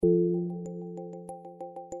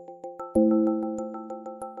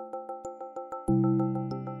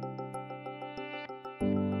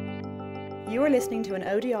You are listening to an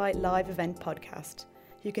ODI live event podcast.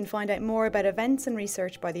 You can find out more about events and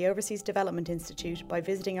research by the Overseas Development Institute by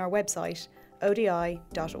visiting our website,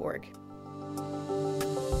 odi.org.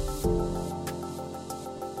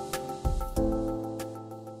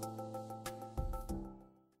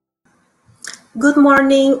 Good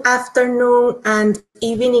morning, afternoon, and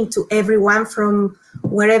evening to everyone from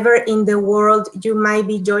wherever in the world you might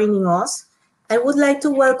be joining us. I would like to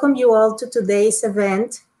welcome you all to today's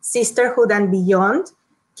event, Sisterhood and Beyond,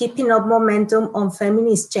 Keeping Up Momentum on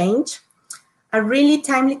Feminist Change, a really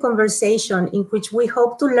timely conversation in which we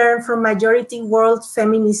hope to learn from majority world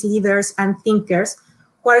feminist leaders and thinkers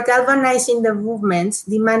who are galvanizing the movements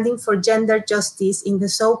demanding for gender justice in the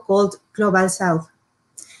so-called Global South.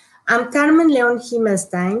 I'm Carmen Leon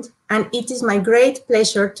Himmelstein, and it is my great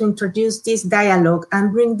pleasure to introduce this dialogue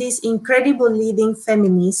and bring these incredible leading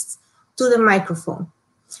feminists to the microphone.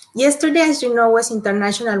 Yesterday, as you know, was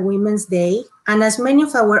International Women's Day, and as many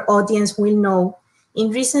of our audience will know, in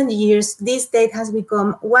recent years, this date has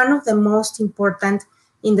become one of the most important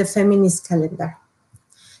in the feminist calendar.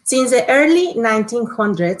 Since the early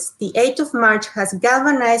 1900s, the 8th of March has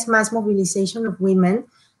galvanized mass mobilization of women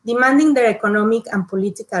demanding their economic and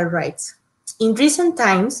political rights. In recent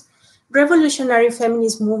times, revolutionary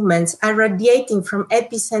feminist movements are radiating from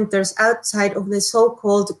epicenters outside of the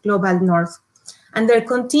so-called global north, and their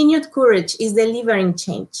continued courage is delivering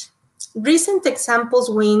change. Recent examples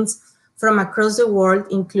wins from across the world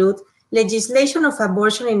include legislation of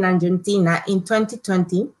abortion in Argentina in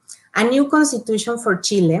 2020, a new constitution for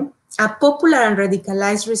Chile, a popular and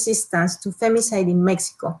radicalized resistance to femicide in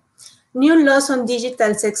Mexico, new laws on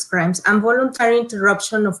digital sex crimes and voluntary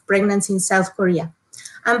interruption of pregnancy in South Korea,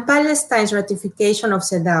 and Palestine's ratification of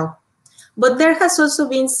CEDAW. But there has also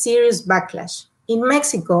been serious backlash. In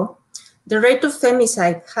Mexico, the rate of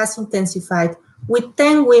femicide has intensified, with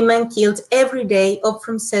 10 women killed every day, up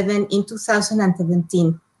from 7 in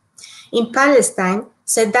 2017. In Palestine,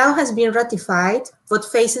 CEDAW has been ratified, but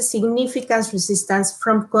faces significant resistance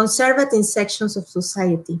from conservative sections of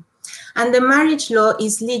society. And the marriage law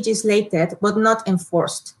is legislated, but not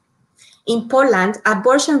enforced. In Poland,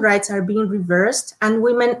 abortion rights are being reversed, and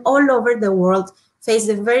women all over the world face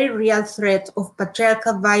the very real threat of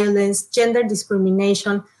patriarchal violence, gender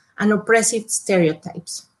discrimination, and oppressive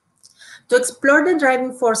stereotypes. To explore the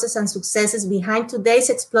driving forces and successes behind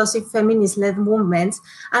today's explosive feminist-led movements,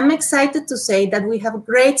 I'm excited to say that we have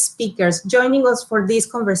great speakers joining us for this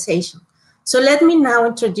conversation. So let me now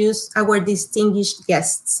introduce our distinguished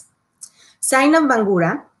guests. Zainab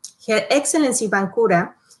Bangura, Her Excellency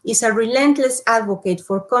Bangura, is a relentless advocate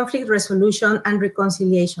for conflict resolution and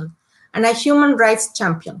reconciliation, and a human rights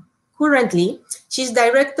champion. Currently, she is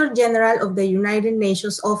Director General of the United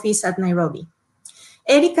Nations Office at Nairobi.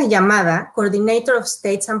 Erika Yamada, Coordinator of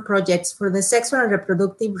States and Projects for the Sexual and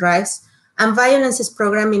Reproductive Rights and Violences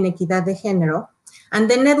Program in Equidad de Género, and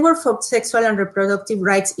the Network for Sexual and Reproductive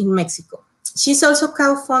Rights in Mexico. She's also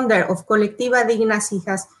co-founder of Colectiva Dignas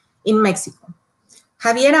Hijas in Mexico.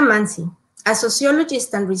 Javiera Manzi, a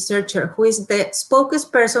sociologist and researcher who is the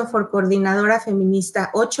spokesperson for Coordinadora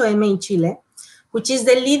Feminista 8M in Chile, which is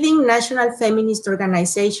the leading national feminist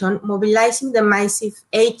organization mobilizing the massive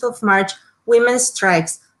 8th of March women's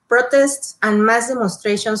strikes, protests, and mass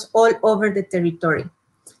demonstrations all over the territory.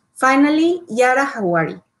 Finally, Yara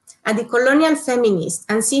Hawari, a decolonial feminist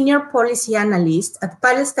and senior policy analyst at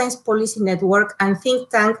Palestine's Policy Network and think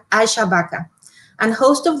tank Al-Shabaka, and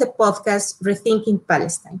host of the podcast Rethinking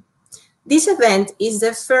Palestine. This event is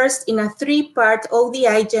the first in a 3-part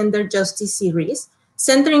ODI gender justice series,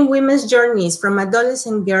 centering women's journeys from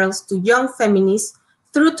adolescent girls to young feminists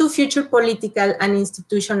through to future political and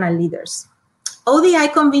institutional leaders. ODI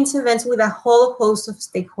convenes events with a whole host of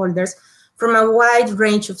stakeholders from a wide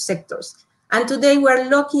range of sectors, and today we're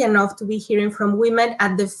lucky enough to be hearing from women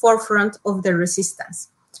at the forefront of the resistance.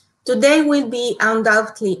 Today will be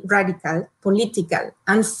undoubtedly radical, political,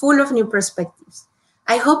 and full of new perspectives.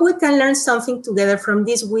 I hope we can learn something together from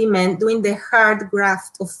these women doing the hard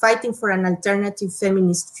graft of fighting for an alternative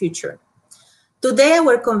feminist future. Today,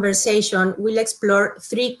 our conversation will explore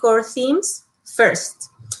 3 core themes. First,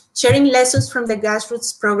 sharing lessons from the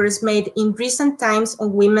grassroots progress made in recent times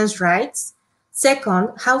on women's rights. Second,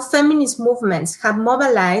 how feminist movements have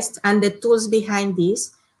mobilized and the tools behind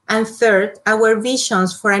this. And third, our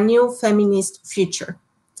visions for a new feminist future.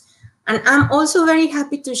 And I'm also very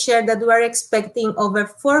happy to share that we are expecting over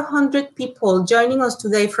 400 people joining us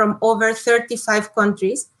today from over 35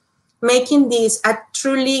 countries, making this a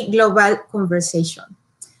truly global conversation.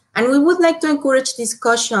 And we would like to encourage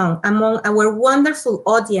discussion among our wonderful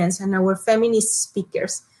audience and our feminist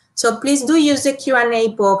speakers. So please do use the Q&A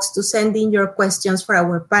box to send in your questions for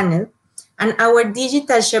our panel. And our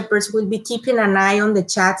digital shepherds will be keeping an eye on the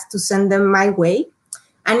chat to send them my way.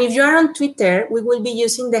 And if you are on Twitter, we will be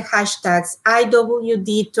using the hashtags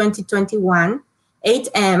IWD2021,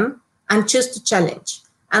 8M, and Choose to Challenge.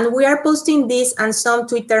 And we are posting this and some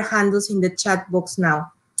Twitter handles in the chat box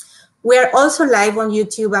now. We are also live on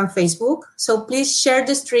YouTube and Facebook, so please share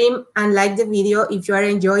the stream and like the video if you are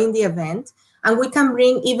enjoying the event, and we can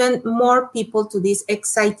bring even more people to this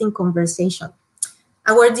exciting conversation.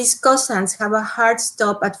 Our discussants have a hard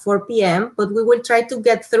stop at 4 p.m., but we will try to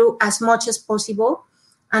get through as much as possible.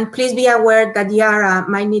 And please be aware that Yara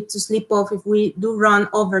might need to sleep off if we do run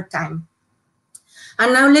overtime.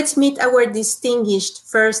 And now let's meet our distinguished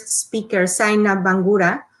first speaker, Zainab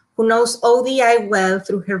Bangura, who knows ODI well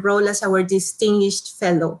through her role as our distinguished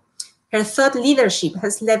fellow. Her thought leadership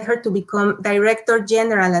has led her to become Director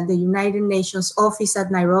General at the United Nations office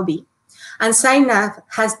at Nairobi. And Zainab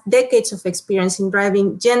has decades of experience in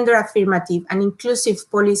driving gender affirmative and inclusive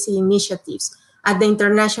policy initiatives at the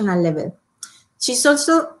international level. She's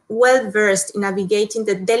also well-versed in navigating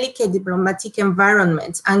the delicate diplomatic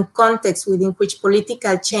environments and contexts within which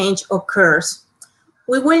political change occurs.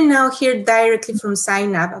 We will now hear directly from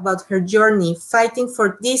Zainab about her journey fighting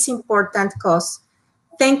for this important cause.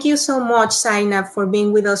 Thank you so much, Zainab, for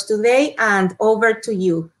being with us today, and over to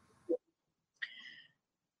you.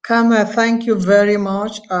 Karma, thank you very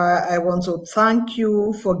much. I want to thank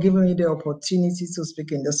you for giving me the opportunity to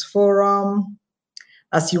speak in this forum.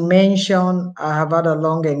 As you mentioned, I have had a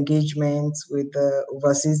long engagement with the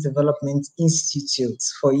Overseas Development Institute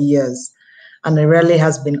for years, and it really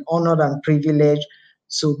has been honored and privileged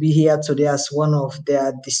to be here today as one of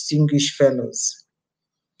their distinguished fellows.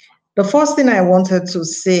 The first thing I wanted to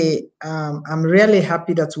say, I'm really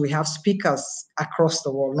happy that we have speakers across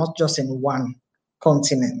the world, not just in one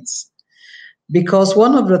continent. Because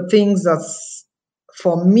one of the things that's,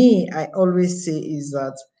 for me, I always say is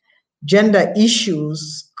that gender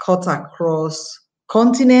issues cut across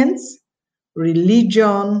continents,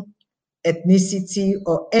 religion, ethnicity,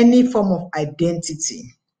 or any form of identity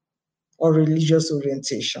or religious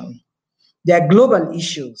orientation. They are global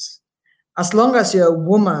issues. As long as you're a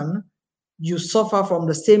woman, you suffer from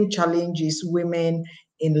the same challenges women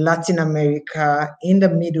in Latin America, in the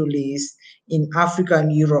Middle East, in Africa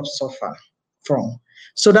and Europe suffer from.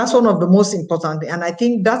 So that's one of the most important, and I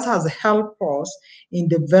think that has helped us in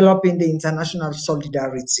developing the international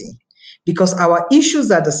solidarity, because our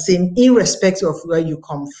issues are the same irrespective of where you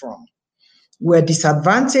come from. We're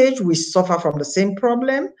disadvantaged, we suffer from the same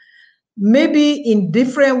problem, maybe in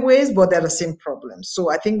different ways, but they're the same problem.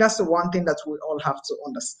 So I think that's the one thing that we all have to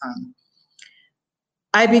understand.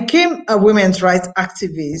 I became a women's rights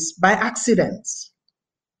activist by accident,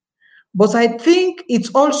 but I think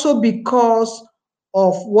it's also because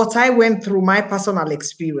of what I went through, my personal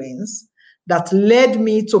experience, that led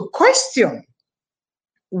me to question,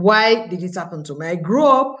 why did it happen to me? I grew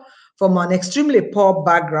up from an extremely poor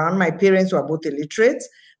background. My parents were both illiterate.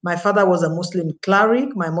 My father was a Muslim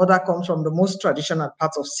cleric. My mother comes from the most traditional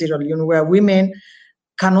part of Sierra Leone, where women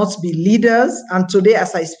cannot be leaders. And today,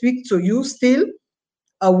 as I speak to you, still,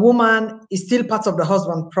 a woman is still part of the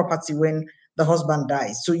husband's property when the husband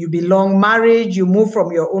dies. So you belong, marriage, you move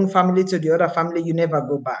from your own family to the other family, you never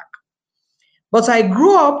go back. But I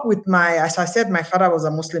grew up with as I said, my father was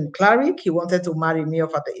a Muslim cleric. He wanted to marry me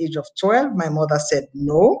off at the age of 12. My mother said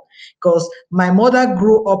no, because my mother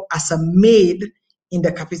grew up as a maid in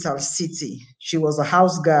the capital city. She was a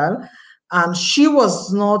house girl, and she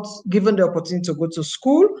was not given the opportunity to go to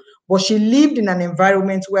school, but she lived in an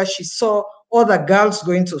environment where she saw other girls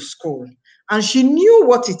going to school. And she knew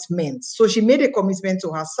what it meant. So she made a commitment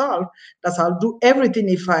to herself that I'll do everything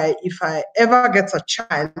if I ever get a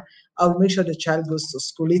child, I'll make sure the child goes to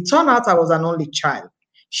school. It turned out I was an only child.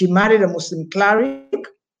 She married a Muslim cleric.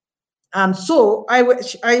 And so I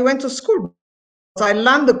went to school. So I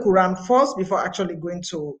learned the Quran first before actually going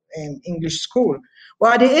to English school.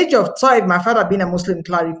 Well, at the age of 12, my father, being a Muslim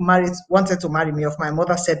cleric, wanted to marry me off. My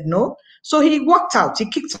mother said no. So he walked out. He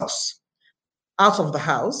kicked us out of the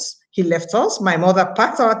house. He left us. My mother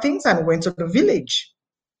packed our things and went to the village.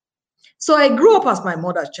 So I grew up as my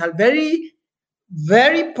mother's child, very,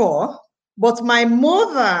 very poor. But my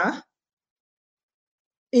mother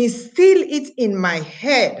instilled it in my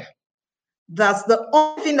head that the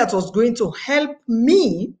only thing that was going to help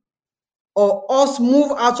me or us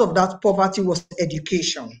move out of that poverty was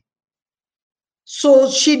education. So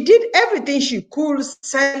she did everything she could,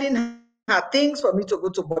 selling her things for me to go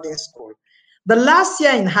to boarding school. The last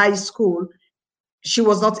year in high school, she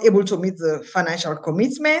was not able to meet the financial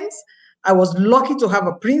commitments. I was lucky to have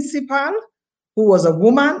a principal who was a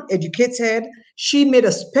woman, educated. She made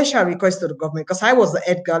a special request to the government because I was the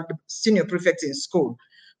head girl, the senior prefect in school.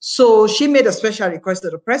 So she made a special request to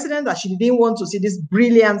the president that she didn't want to see this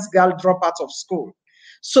brilliant girl drop out of school.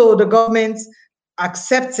 So the government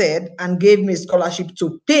accepted and gave me a scholarship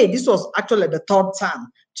to pay. This was actually the third term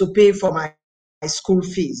to pay for my school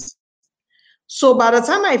fees. So by the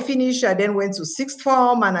time I finished, I then went to sixth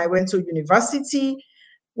form and I went to university.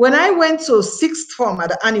 When I went to sixth form at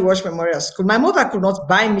the Annie Walsh Memorial School, my mother could not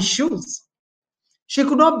buy me shoes. She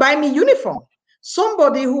could not buy me uniform.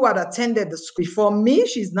 Somebody who had attended the school before me,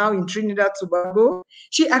 she's now in Trinidad Tobago,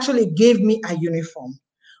 she actually gave me a uniform.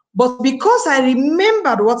 But because I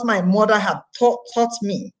remembered what my mother had taught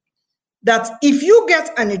me, that if you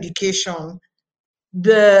get an education,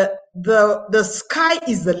 the sky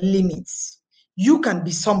is the limit. You can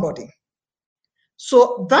be somebody.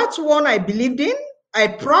 So that's one I believed in. I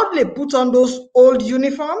proudly put on those old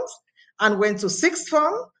uniforms and went to sixth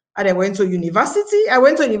form, and I went to university. I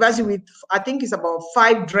went to university with, I think it's about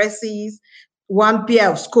 5 dresses, 1 pair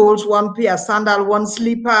of schools, 1 pair of sandals, 1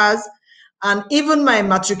 slippers, and even my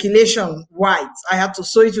matriculation white. I had to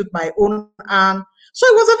sew it with my own hand. So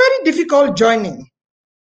it was a very difficult journey.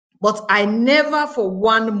 But I never for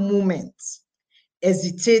one moment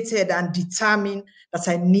hesitated and determined that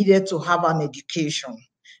I needed to have an education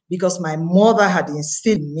because my mother had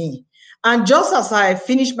instilled in me. And just as I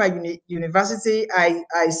finished my university, I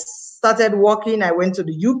started working. I went to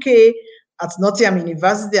the UK at Nottingham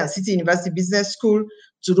University and City University Business School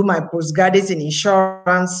to do my postgraduate in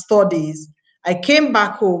insurance studies. I came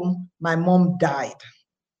back home, my mom died.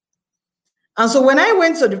 And so when I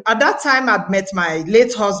went to, at that time I'd met my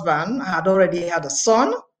late husband, I had already had a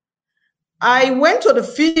son. I went to the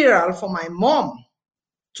funeral for my mom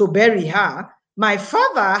to bury her. My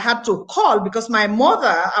father had to call because my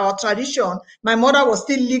mother, our tradition, my mother was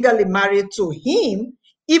still legally married to him,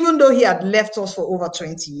 even though he had left us for over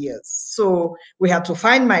 20 years. So we had to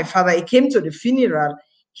find my father. He came to the funeral.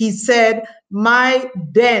 He said, we're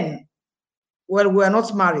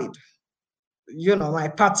not married. You know, my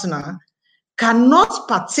partner cannot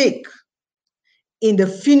partake in the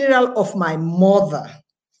funeral of my mother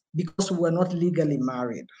because we were not legally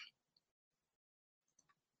married.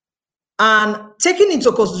 And taking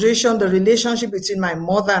into consideration the relationship between my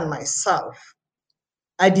mother and myself,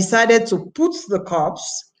 I decided to put the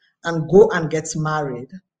corpse and go and get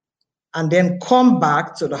married and then come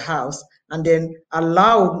back to the house and then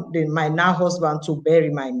allow my now husband to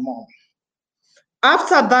bury my mom.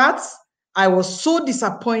 After that, I was so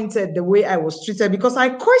disappointed the way I was treated because I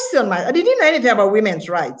questioned I didn't know anything about women's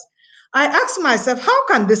rights. I asked myself, how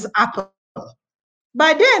can this happen?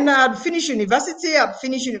 By then, I'd finished university. I'd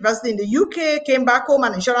finished university in the UK, came back home,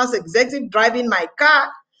 an insurance executive driving my car.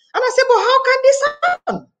 And I said, but how can this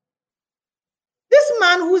happen? This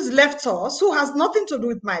man who's left us, who has nothing to do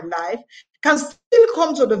with my life, can still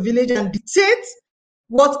come to the village and dictate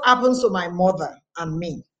what happens to my mother and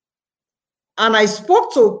me. And I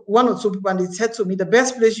spoke to 1 or 2 people and they said to me, the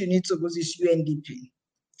best place you need to go is UNDP.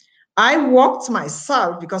 I walked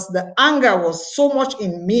myself because the anger was so much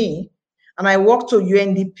in me. And I walked to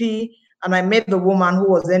UNDP and I met the woman who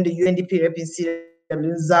was then the UNDP rep in Sierra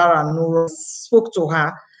Leone, Zara Noor, spoke to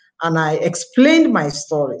her and I explained my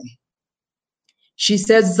story. She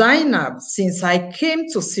said, Zainab, since I came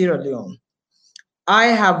to Sierra Leone, I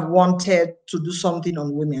have wanted to do something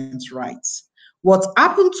on women's rights. What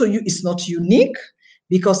happened to you is not unique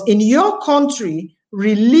because in your country,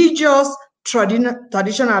 religious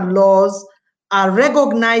traditional laws are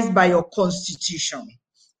recognized by your constitution.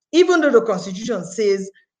 Even though the constitution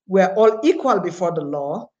says we're all equal before the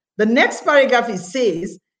law, the next paragraph it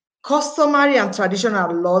says customary and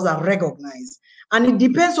traditional laws are recognized. And it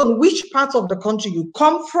depends on which part of the country you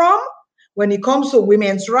come from. When it comes to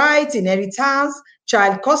women's rights, inheritance,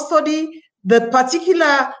 child custody, the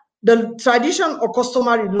tradition or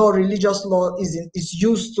customary law, religious law is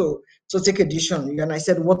used to take a decision. And I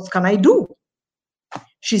said, what can I do?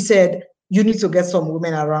 She said, you need to get some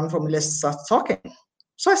women around for me, let's start talking.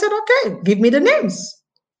 So I said, okay, give me the names.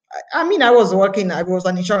 I mean, I was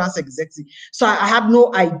an insurance executive. So I had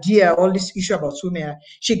no idea all this issue about women.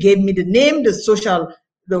 She gave me the name,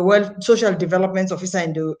 the World Social Development Officer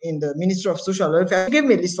in the Ministry of Social Welfare. She gave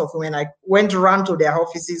me a list of women. I went around to their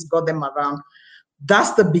offices, got them around.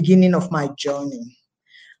 That's the beginning of my journey.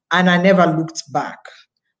 And I never looked back.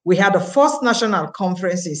 We had the first national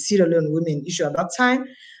conference in Sierra Leone Women Issue at that time.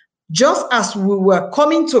 Just as we were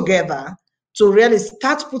coming together to really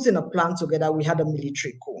start putting a plan together, we had a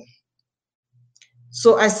military coup.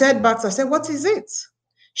 So I said back, what is it?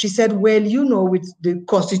 She said, well, you know, with the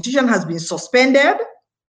constitution has been suspended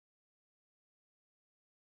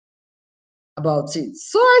about it.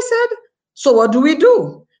 So I said, so what do we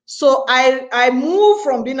do? So I moved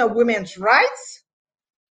from being a women's rights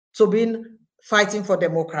to being fighting for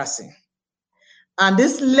democracy. And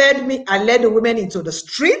this led me, I led the women into the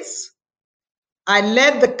streets. I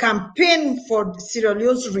led the campaign for Sierra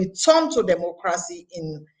Leone's return to democracy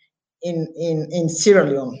in Sierra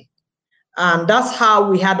Leone. And that's how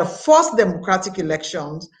we had the first democratic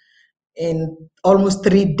elections in almost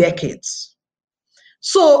 3 decades.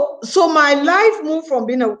 So my life moved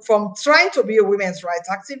from trying to be a women's rights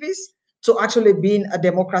activist to actually being a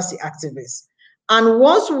democracy activist. And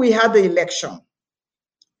once we had the election,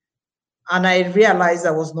 and I realized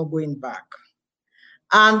I was not going back.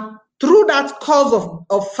 And through that cause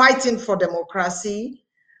of fighting for democracy,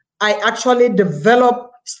 I actually developed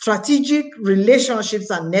strategic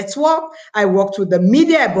relationships and network. I worked with the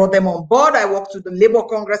media, I brought them on board. I worked with the Labour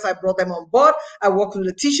Congress, I brought them on board. I worked with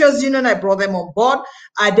the Teachers Union, I brought them on board.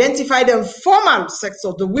 I identified the informal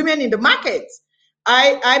sector, the women in the market.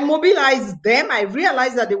 I mobilized them. I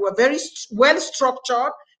realized that they were very well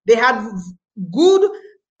structured. They had good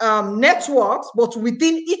networks, but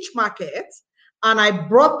within each market. And I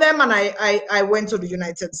brought them, and I went to the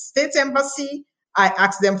United States Embassy. I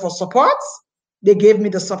asked them for support. They gave me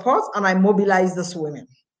the support, and I mobilized these women.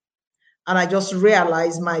 And I just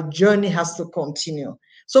realized my journey has to continue.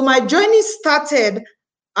 So my journey started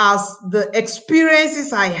as the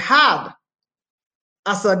experiences I had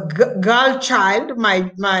as a girl child, my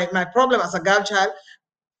problem as a girl child,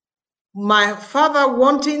 my father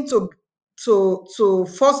wanting to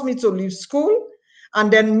force me to leave school,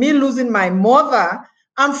 and then me losing my mother,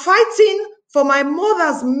 and fighting for my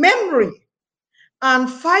mother's memory, and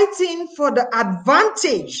fighting for the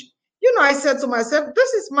advantage. You know, I said to myself,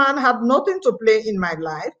 this man had nothing to play in my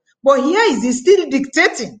life, but here is he still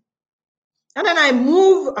dictating. And then I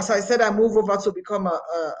moved, as I said, I moved over to become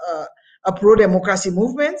a pro-democracy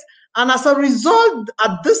movement. And as a result,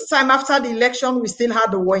 at this time after the election, we still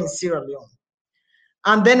had the war in Sierra Leone.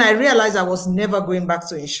 And then I realized I was never going back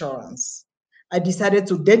to insurance. I decided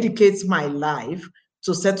to dedicate my life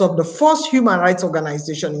to set up the first human rights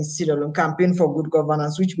organization in Sierra Leone, Campaign for Good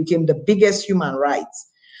Governance, which became the biggest human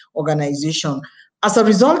rights organization. As a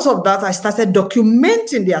result of that, I started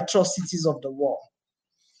documenting the atrocities of the war.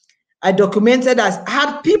 I documented, I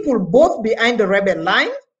had people both behind the rebel line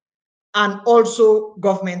and also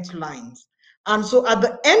government lines. And so at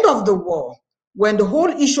the end of the war, when the whole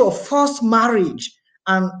issue of forced marriage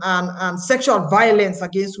and sexual violence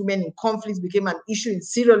against women in conflicts became an issue in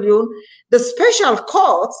Sierra Leone, the special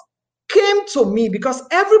court came to me, because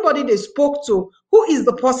everybody they spoke to, who is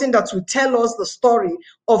the person that will tell us the story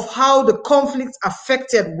of how the conflicts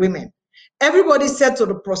affected women? Everybody said to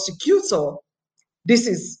the prosecutor, this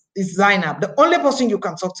is Zainab. The only person you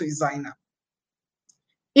can talk to is Zainab.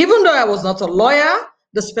 Even though I was not a lawyer,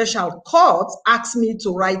 the special court asked me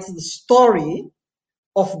to write the story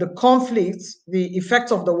of the conflicts, the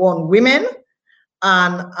effects of the war on women,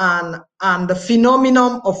 and the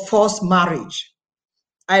phenomenon of forced marriage.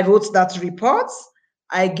 I wrote that report.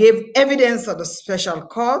 I gave evidence at the special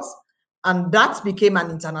court, and that became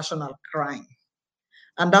an international crime.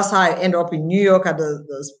 And that's how I ended up in New York at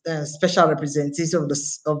the special representative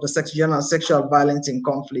of the Sex Journal on Sexual Violence in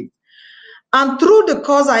Conflict. And through the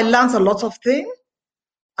course, I learned a lot of things.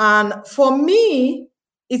 And for me,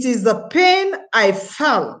 it is the pain I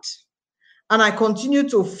felt and I continue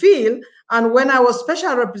to feel. And when I was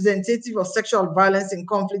special representative of sexual violence in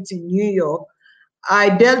conflict in New York, I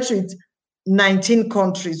dealt with 19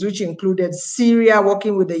 countries, which included Syria,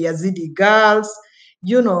 working with the Yazidi girls,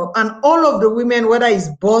 you know, and all of the women, whether it's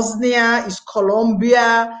Bosnia, it's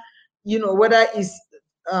Colombia, you know, whether it's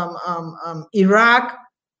Iraq,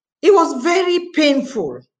 it was very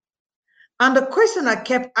painful. And the question I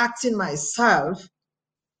kept asking myself,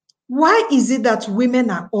 why is it that women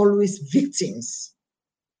are always victims?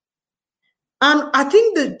 And I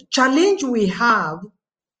think the challenge we have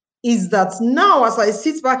is that now, as I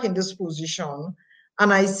sit back in this position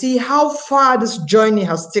and I see how far this journey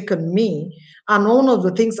has taken me, and one of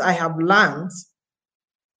the things I have learned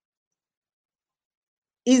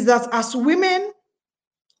is that as women,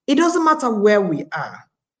 it doesn't matter where we are,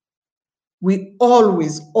 we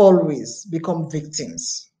always become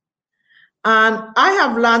victims. And I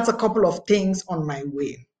have learned a couple of things on my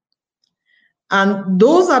way. And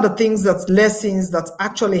those are the things, that lessons that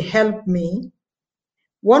actually help me.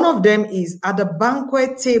 One of them is, at the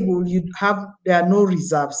banquet table, there are no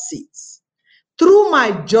reserved seats. Through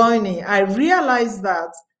my journey, I realized that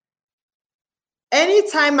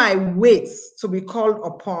anytime I wait to be called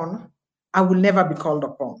upon, I will never be called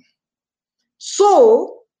upon.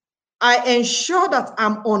 So I ensure that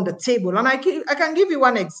I'm on the table. And I can give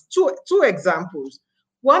you two examples.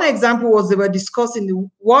 One example was they were discussing, the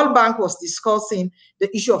World Bank was discussing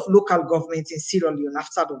the issue of local government in Sierra Leone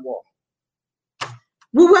after the war.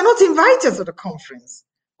 We were not invited to the conference.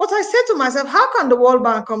 But I said to myself, how can the World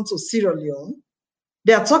Bank come to Sierra Leone?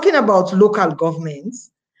 They are talking about local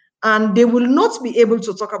governments, and they will not be able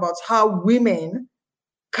to talk about how women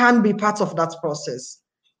can be part of that process.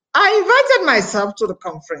 I invited myself to the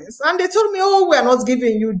conference, and they told me, oh, we're not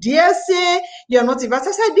giving you DSA. You're not invited.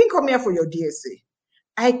 I said, I didn't come here for your DSA.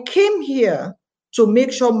 I came here to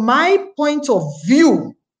make sure my point of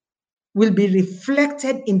view will be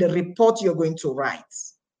reflected in the report you're going to write.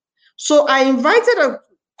 So I invited a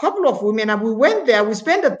couple of women, and we went there. We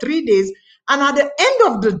spent the 3 days, and at the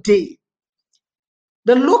end of the day,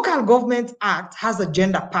 the Local Government Act has a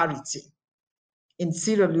gender parity in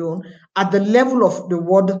Sierra Leone at the level of the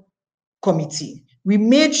World Committee. We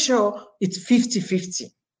made sure it's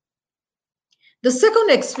 50-50. The second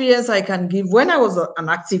experience I can give, when I was an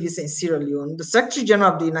activist in Sierra Leone, the Secretary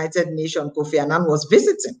General of the United Nations, Kofi Annan, was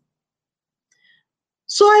visiting.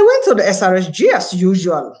 So I went to the SRSG as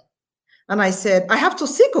usual. And I said, I have to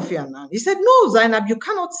see Kofi Annan. He said, no, Zainab, you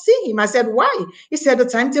cannot see him. I said, why? He said, the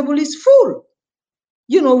timetable is full.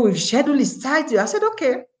 You know, we've scheduled is tight. I said,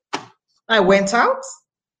 okay. I went out.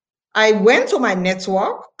 I went to my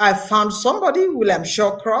network. I found somebody, William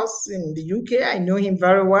Shawcross in the UK. I know him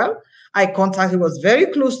very well. I contacted, he was very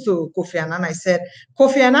close to Kofi Annan. I said,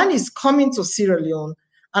 Kofi Annan is coming to Sierra Leone,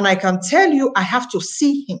 and I can tell you I have to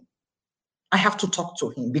see him. I have to talk to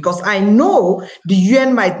him because I know the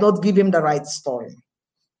UN might not give him the right story.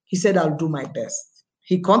 He said, I'll do my best.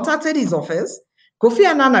 He contacted his office. Kofi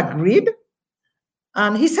Annan agreed,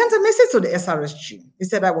 and he sent a message to the SRSG. He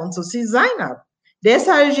said, I want to see Zainab. The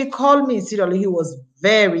SRSG called me in Sierra Leone. He was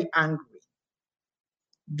very angry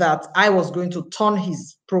that I was going to turn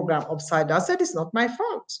his program upside down. I said, it's not my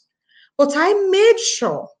fault. But I made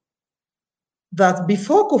sure that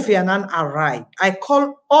before Kofi Annan arrived, I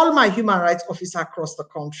called all my human rights officers across the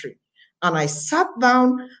country. And I sat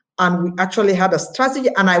down, and we actually had a strategy,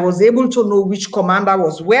 and I was able to know which commander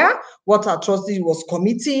was where, what atrocity he was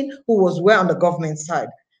committing, who was where on the government side.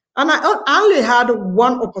 And I only had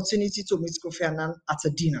one opportunity to meet Kofi Annan at a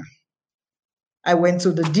dinner. I went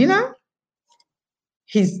to the dinner.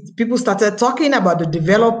 People started talking about the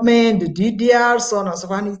development, the DDR, so on and so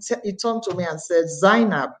forth. And he turned to me and said,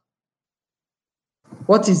 Zainab,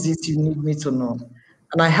 what is it you need me to know?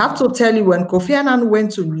 And I have to tell you, when Kofi Annan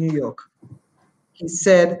went to New York, he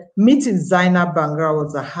said, meeting Zainab Bangra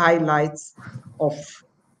was the highlight of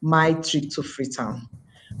my trip to Freetown.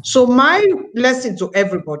 So my lesson to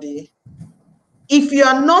everybody, if you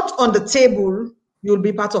are not on the table, you'll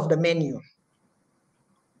be part of the menu.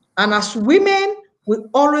 And as women, we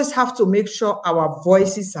always have to make sure our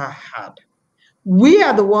voices are heard. We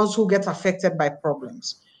are the ones who get affected by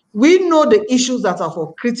problems. We know the issues that are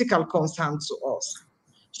of critical concern to us.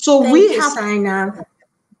 So Zainab.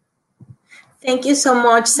 Thank you so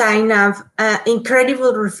much, Zainab.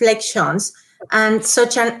 Incredible reflections and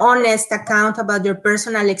such an honest account about your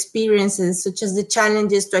personal experiences, such as the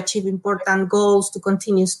challenges to achieve important goals, to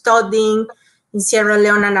continue studying in Sierra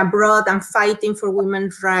Leone and abroad, and fighting for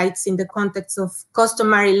women's rights in the context of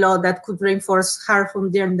customary law that could reinforce harmful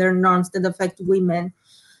gender norms that affect women.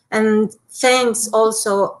 And thanks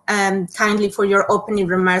also kindly for your opening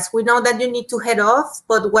remarks. We know that you need to head off,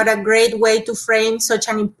 but what a great way to frame such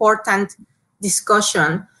an important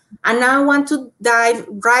discussion. And now I want to dive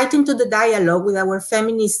right into the dialogue with our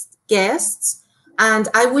feminist guests. And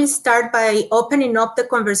I will start by opening up the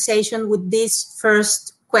conversation with this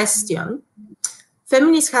first question.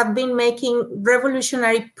 Feminists have been making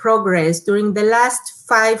revolutionary progress during the last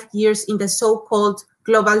 5 years in the so-called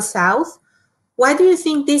Global South. Why do you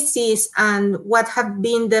think this is, and what have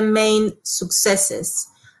been the main successes?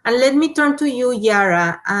 And let me turn to you,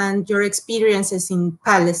 Yara, and your experiences in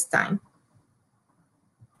Palestine.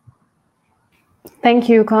 Thank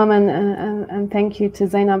you, Carmen, and thank you to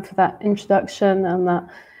Zainab for that introduction and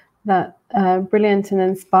that brilliant and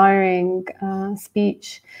inspiring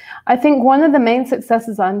speech. I think one of the main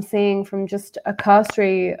successes I'm seeing from just a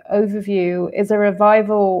cursory overview is a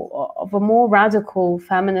revival of a more radical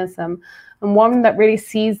feminism, and one that really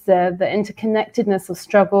sees the interconnectedness of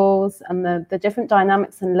struggles and the different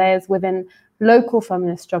dynamics and layers within local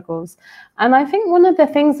feminist struggles. And I think one of the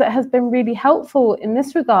things that has been really helpful in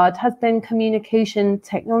this regard has been communication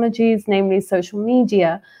technologies, namely social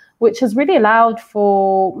media, which has really allowed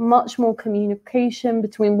for much more communication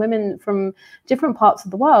between women from different parts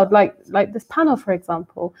of the world, like this panel, for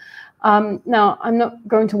example. Now, I'm not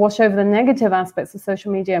going to wash over the negative aspects of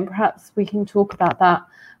social media, and perhaps we can talk about that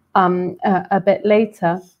a bit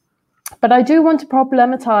later. But I do want to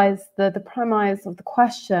problematize the premise of the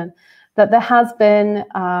question that there has been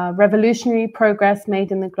revolutionary progress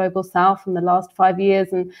made in the Global South in the last 5 years,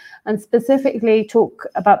 and specifically talk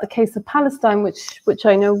about the case of Palestine, which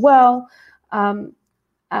I know well. And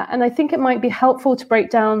I think it might be helpful to break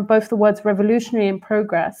down both the words revolutionary and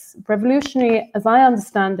progress. Revolutionary, as I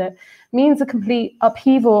understand it, means a complete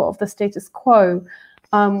upheaval of the status quo,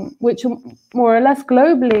 which more or less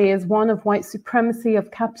globally is one of white supremacy,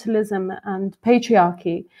 of capitalism and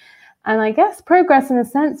patriarchy. And I guess progress, in a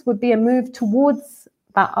sense, would be a move towards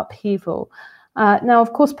that upheaval. Now,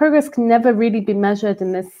 of course, progress can never really be measured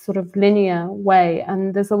in this sort of linear way,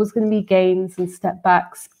 and there's always going to be gains and step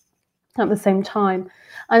backs at the same time.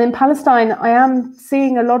 And in Palestine, I am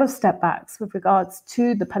seeing a lot of step backs with regards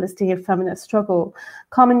to the Palestinian feminist struggle.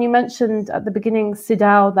 Carmen, you mentioned at the beginning,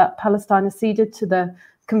 CEDAW, that Palestine acceded to the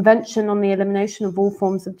Convention on the Elimination of All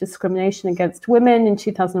Forms of Discrimination Against Women in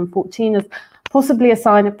 2014 as possibly a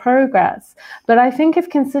sign of progress. But I think if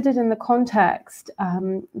considered in the context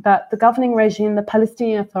that the governing regime, the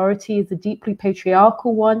Palestinian Authority, is a deeply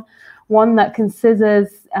patriarchal one that considers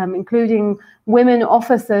including women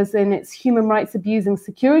officers in its human rights abusing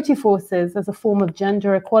security forces as a form of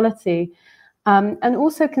gender equality, and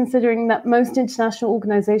also considering that most international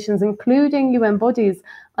organizations, including UN bodies,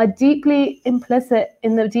 are deeply implicit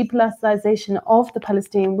in the depoliticization of the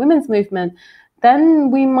Palestinian women's movement, then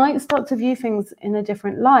we might start to view things in a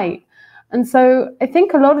different light. And so I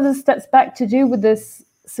think a lot of the steps back to do with this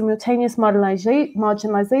simultaneous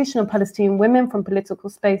marginalization of Palestinian women from political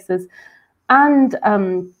spaces and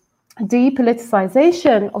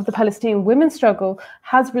depoliticization of the Palestinian women's struggle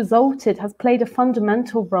has played a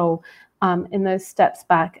fundamental role in those steps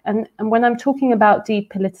back. And when I'm talking about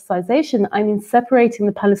depoliticization, I mean separating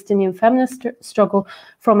the Palestinian feminist struggle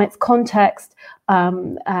from its context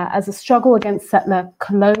as a struggle against settler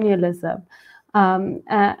colonialism. And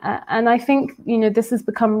I think, this has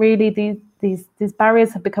become really, these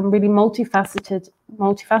barriers have become really multifaceted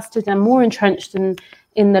and more entrenched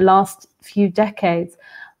in the last few decades.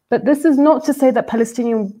 But this is not to say that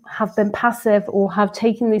Palestinians have been passive or have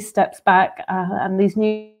taken these steps back and these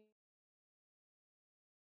new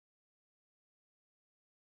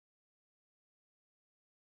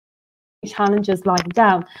challenges lying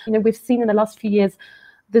down. We've seen in the last few years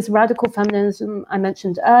this radical feminism I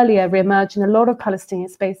mentioned earlier reemerge in a lot of Palestinian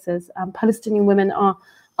spaces, and Palestinian women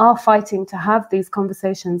are fighting to have these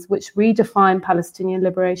conversations which redefine Palestinian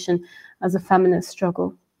liberation as a feminist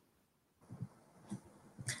struggle.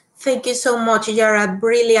 Thank you so much, Yara.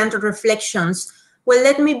 Brilliant reflections. Well,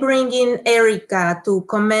 let me bring in Erica to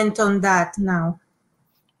comment on that now.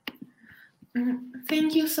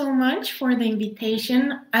 Thank you so much for the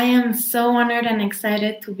invitation. I am so honored and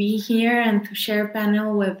excited to be here and to share a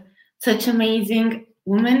panel with such amazing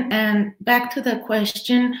women. And back to the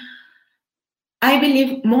question, I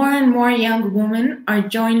believe more and more young women are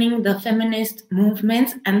joining the feminist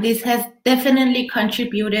movements, and this has definitely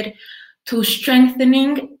contributed to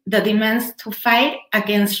strengthening the demands to fight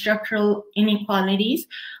against structural inequalities,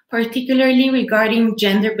 particularly regarding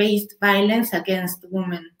gender-based violence against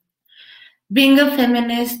women. Being a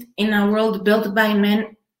feminist in a world built by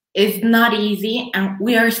men is not easy, and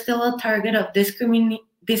we are still a target of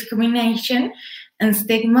discrimination and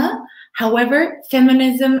stigma. However,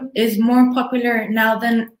 feminism is more popular now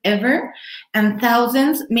than ever, and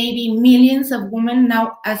thousands, maybe millions of women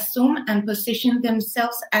now assume and position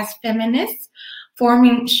themselves as feminists,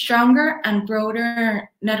 forming stronger and broader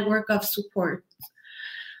network of support.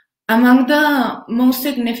 Among the most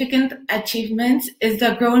significant achievements is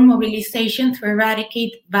the growing mobilization to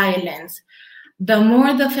eradicate violence. The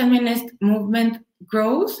more the feminist movement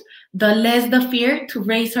grows, the less the fear to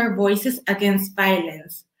raise our voices against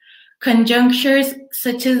violence. Conjunctures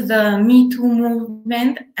such as the Me Too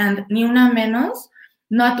movement and Ni Una Menos,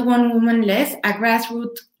 Not One Woman Less, a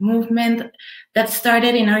grassroots movement that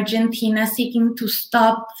started in Argentina seeking to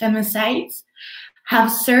stop femicides, have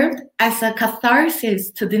served as a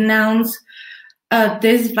catharsis to denounce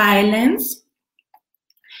this violence,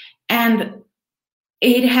 and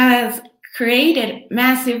it has created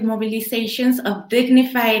massive mobilizations of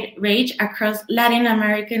dignified rage across Latin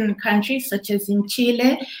American countries, such as in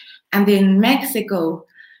Chile and in Mexico.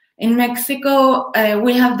 In Mexico,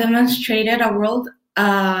 we have demonstrated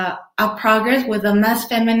a progress with a mass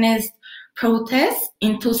feminist protest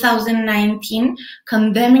in 2019,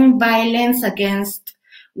 condemning violence against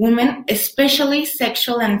women, especially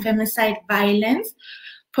sexual and femicide violence,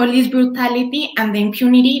 police brutality, and the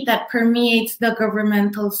impunity that permeates the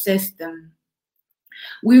governmental system.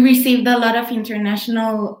 We received a lot of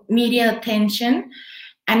international media attention,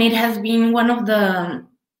 and it has been one of the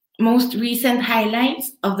most recent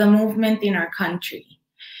highlights of the movement in our country.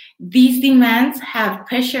 These demands have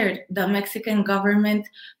pressured the Mexican government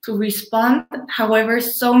to respond. However,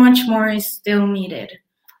 so much more is still needed.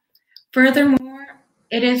 Furthermore,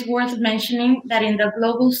 it is worth mentioning that in the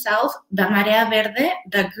global south, the Marea Verde,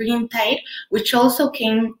 the green tide, which also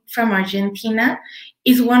came from Argentina,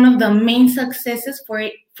 is one of the main successes for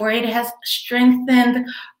it has strengthened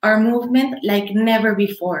our movement like never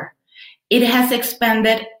before. It has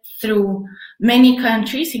expanded through many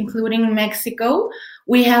countries, including Mexico.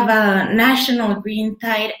 We have a national green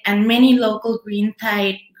tide and many local green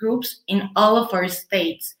tide groups in all of our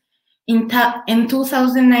states. In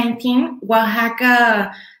 2019,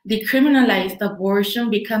 Oaxaca decriminalized abortion,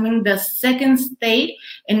 becoming the second state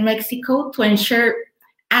in Mexico to ensure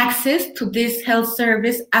access to this health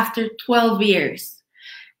service after 12 years.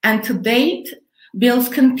 And to date, bills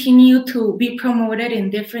continue to be promoted in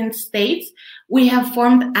different states. We have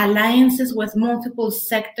formed alliances with multiple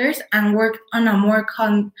sectors and worked on a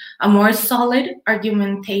more solid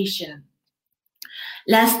argumentation.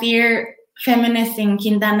 Last year, feminists in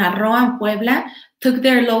Quintana Roo and Puebla took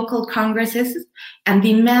their local congresses and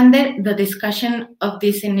demanded the discussion of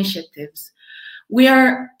these initiatives. We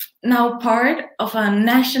are now part of a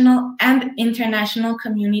national and international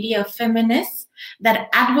community of feminists that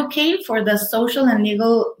advocate for the social and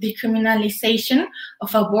legal decriminalization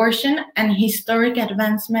of abortion, and historic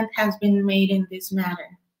advancement has been made in this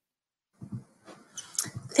matter.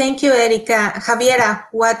 Thank you, Erika. Javiera,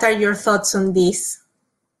 what are your thoughts on this?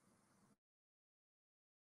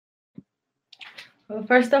 Well,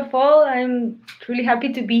 first of all, I'm truly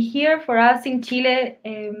happy to be here. For us in Chile,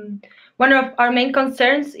 one of our main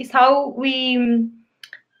concerns is how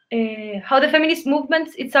the feminist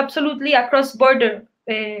movement is absolutely a cross-border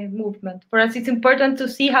movement. For us, it's important to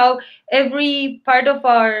see how every part of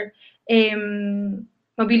our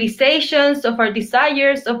mobilizations, of our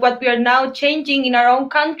desires, of what we are now changing in our own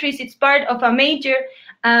countries, it's part of a major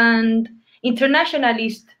and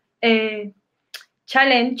internationalist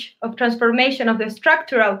challenge of transformation, of the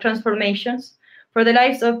structural transformations for the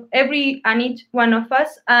lives of every and each one of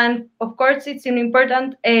us. And of course, it's an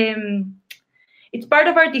important, it's part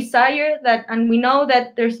of our desire that, and we know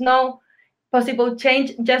that there's no possible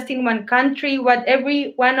change just in one country. What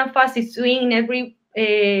every one of us is doing in every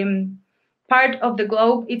part of the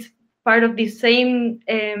globe, it's part of the same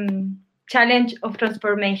challenge of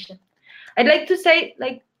transformation. I'd like to say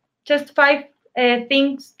just 5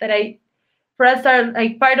 things that for us are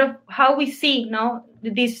part of how we see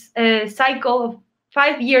this cycle of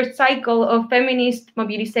 5-year cycle of feminist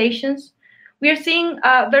mobilizations. We are seeing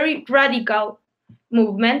a very radical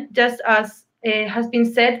movement, just as has been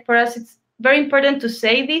said. For us, it's very important to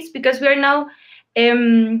say this because we are now,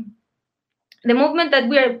 the movement that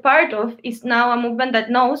we are part of is now a movement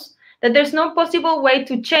that knows that there's no possible way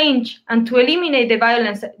to change and to eliminate the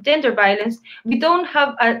violence, gender violence. We don't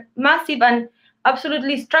have a massive and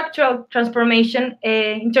absolutely structural transformation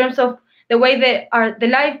in terms of the way the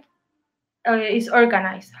life is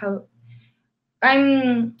organized. For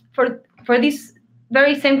this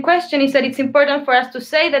very same question is that it's important for us to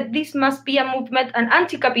say that this must be a movement, an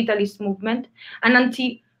anti-capitalist movement, an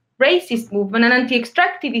anti-racist movement, an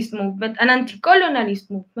anti-extractivist movement, an anti-colonialist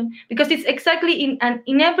movement, because it's exactly in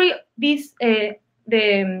every the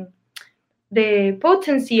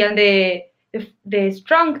potency and the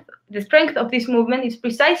strength of this movement is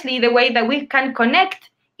precisely the way that we can connect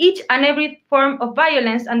each and every form of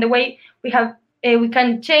violence, and the way we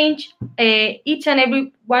can change each and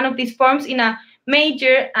every one of these forms in a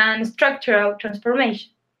major and structural transformation.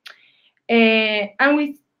 And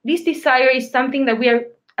with this desire is something that we are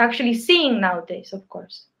actually seeing nowadays, of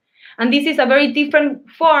course. And this is a very different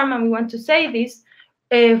form, and we want to say this,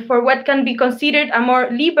 for what can be considered a more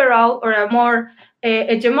liberal or a more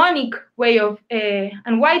hegemonic way of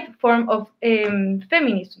and white form of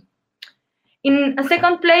feminism. In a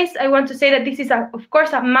second place, I want to say that this is, of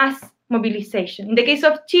course, a mass mobilization. In the case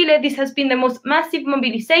of Chile, this has been the most massive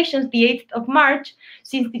mobilization, the 8th of March,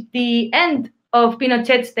 since the end of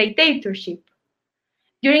Pinochet's dictatorship.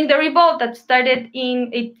 During the revolt that started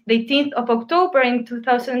in the 18th of October in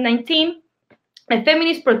 2019, the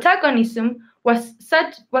feminist protagonism was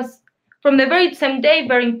from the very same day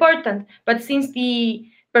very important. But since the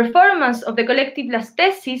performance of the collective Las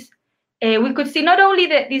Tesis, we could see not only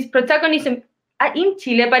this protagonism in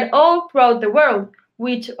Chile, but all throughout the world,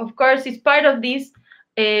 which of course is part of this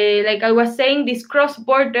like I was saying, this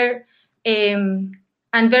cross-border and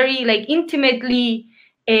very like intimately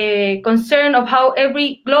concern of how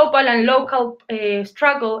every global and local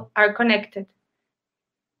struggle are connected.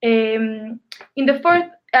 In the fourth,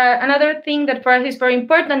 another thing that for us is very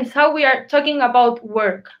important is how we are talking about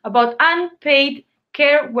work, about unpaid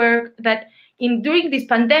care work that during this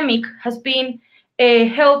pandemic has been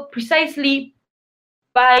held precisely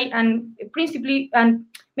by and principally and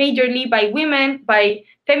majorly by women, by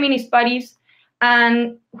feminist bodies,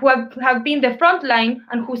 and who have been the front line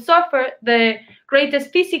and who suffer the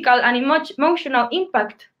greatest physical and emotional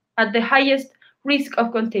impact at the highest risk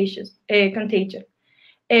of contagion.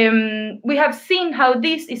 We have seen how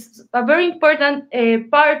this is a very important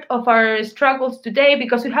part of our struggles today,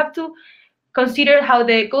 because we have to consider how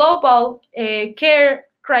the global care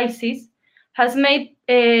crisis has made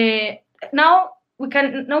now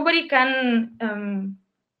nobody can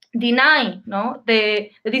deny that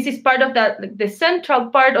this is part of the central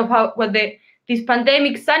part of this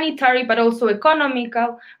pandemic sanitary but also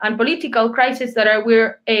economical and political crisis that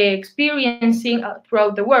we're experiencing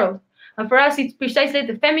throughout the world. And for us, it's precisely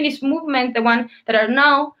the feminist movement, the one that are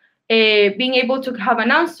now being able to have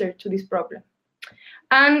an answer to this problem.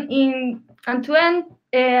 And to end,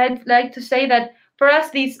 I'd like to say that for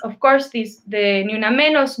us, the Ni Una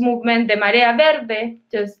Menos movement, the Marea Verde,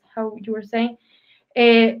 just how you were saying,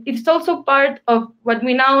 it's also part of what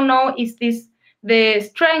we now know is the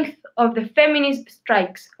strength of the feminist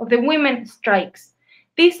strikes, of the women strikes.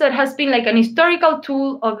 This that has been like an historical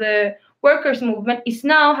tool of the workers' movement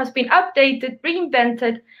has been updated,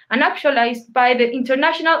 reinvented, and actualized by the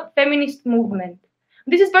international feminist movement.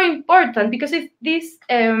 This is very important because if this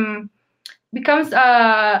becomes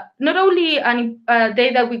not only a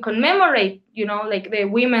day that we commemorate, like the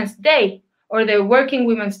Women's Day or the Working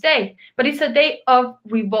Women's Day, but it's a day of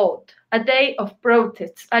revolt, a day of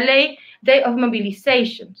protests, a day of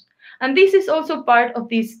mobilizations. And this is also part of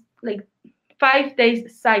this 5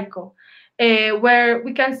 days cycle, where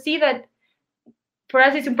we can see that for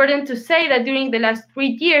us, it's important to say that during the last 3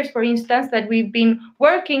 years, for instance, that we've been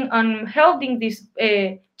working on holding this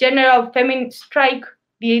general feminist strike,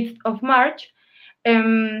 the 8th of March,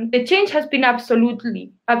 the change has been absolute.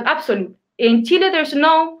 In Chile, there's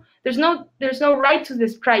no right to the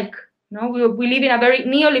strike. We live in a very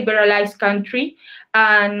neoliberalized country,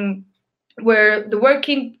 and where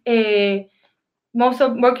the most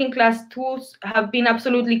of working class tools have been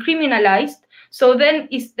absolutely criminalized. So then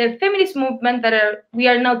it's the feminist movement that we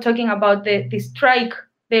are now talking about the strike,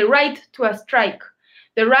 the right to a strike,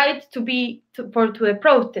 the right to the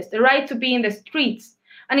protest, the right to be in the streets.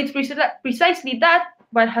 And it's precisely that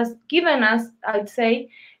what has given us, I'd say,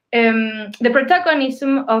 the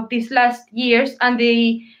protagonism of these last years and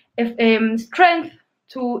the strength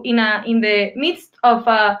to, in the midst of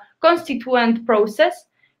a constituent process,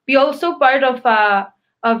 be also part of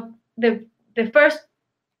the first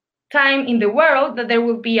time in the world that there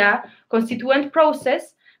will be a constituent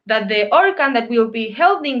process, that the organ that will be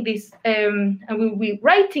holding this and will be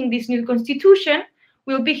writing this new constitution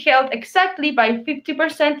will be held exactly by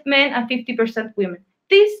 50% men and 50% women.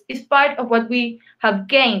 This is part of what we have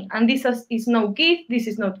gained, and this is no gift, this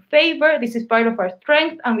is not favor, this is part of our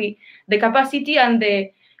strength and the capacity and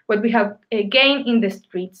what we have gained in the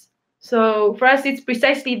streets. So for us, it's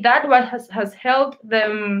precisely that what has held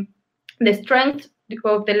the strength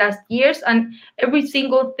of the last years, and every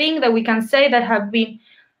single thing that we can say that have been,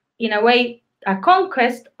 in a way, a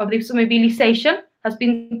conquest of this mobilization has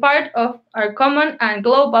been part of our common and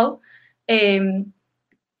global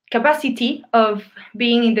capacity of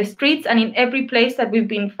being in the streets and in every place that we've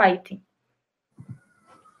been fighting.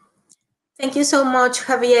 Thank you so much,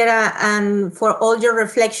 Javiera, and for all your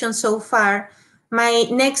reflections so far. My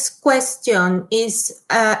next question is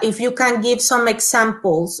if you can give some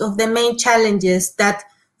examples of the main challenges that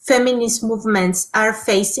feminist movements are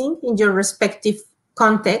facing in your respective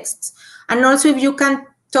contexts, and also if you can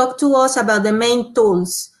talk to us about the main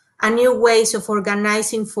tools and new ways of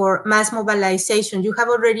organizing for mass mobilization. You have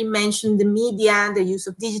already mentioned the media, the use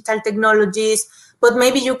of digital technologies, but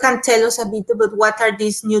maybe you can tell us a bit about what are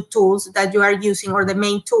these new tools that you are using, or the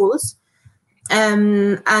main tools,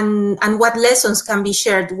 and what lessons can be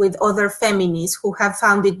shared with other feminists who have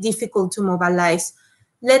found it difficult to mobilize.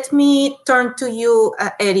 Let me turn to you,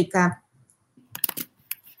 Erika.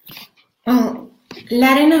 Well,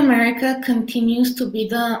 Latin America continues to be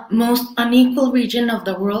the most unequal region of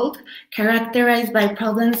the world, characterized by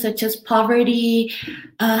problems such as poverty,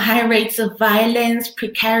 high rates of violence,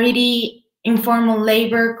 precarity, informal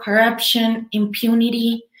labor, corruption,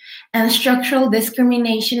 impunity, and structural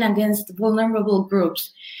discrimination against vulnerable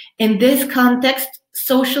groups. In this context,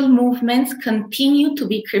 social movements continue to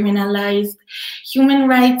be criminalized. Human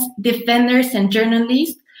rights defenders and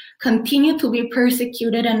journalists continue to be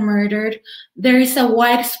persecuted and murdered. There is a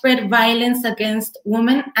widespread violence against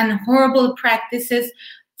women, and horrible practices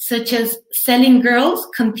such as selling girls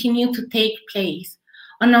continue to take place.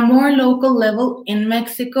 On a more local level in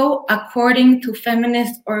Mexico, according to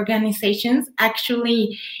feminist organizations,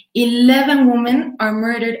 actually 11 women are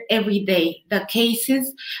murdered every day. The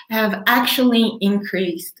cases have actually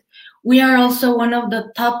increased. We are also one of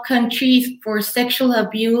the top countries for sexual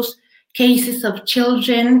abuse cases of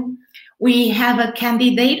children. We have a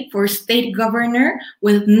candidate for state governor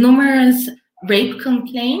with numerous rape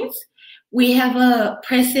complaints. We have a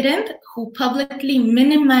president who publicly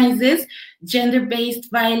minimizes gender-based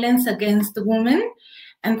violence against women.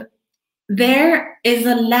 And there is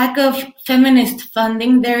a lack of feminist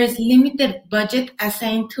funding. There is limited budget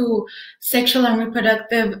assigned to sexual and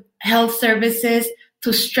reproductive health services,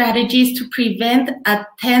 to strategies to prevent,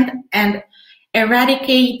 attend, and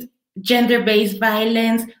eradicate gender-based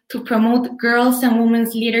violence, to promote girls' and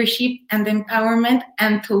women's leadership and empowerment,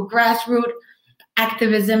 and to grassroots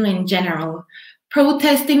activism in general.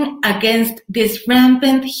 Protesting against this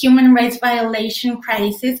rampant human rights violation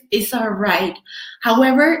crisis is our right.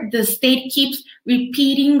 However, the state keeps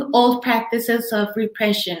repeating old practices of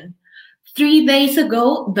repression. 3 days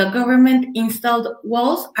ago, the government installed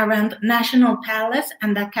walls around National Palace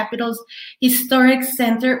and the capital's historic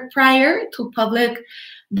center prior to public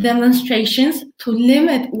demonstrations to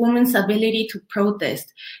limit women's ability to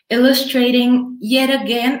protest, illustrating yet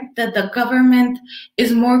again that the government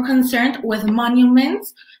is more concerned with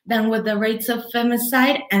monuments than with the rates of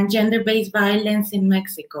femicide and gender-based violence in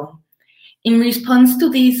Mexico. In response to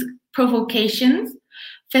these provocations,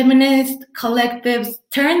 feminist collectives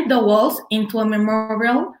turned the walls into a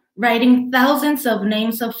memorial, writing thousands of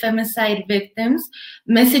names of femicide victims.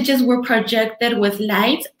 Messages were projected with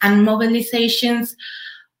lights, and mobilizations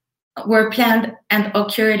were planned and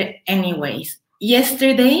occurred anyways.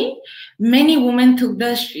 Yesterday, many women took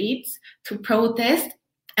the streets to protest,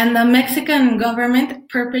 and the Mexican government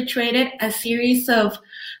perpetrated a series of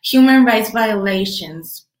human rights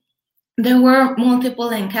violations. There were multiple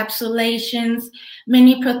encapsulations.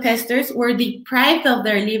 Many protesters were deprived of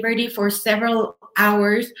their liberty for several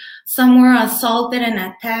hours. Some were assaulted and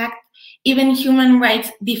attacked. Even human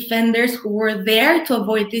rights defenders who were there to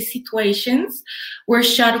avoid these situations were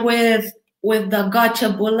shot with the gotcha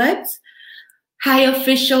bullets. High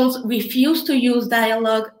officials refused to use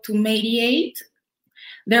dialogue to mediate.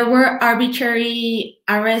 There were arbitrary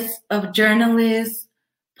arrests of journalists.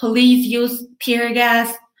 Police used tear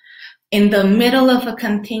gas in the middle of a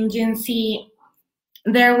contingency.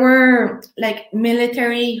 There were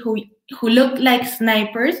military who looked like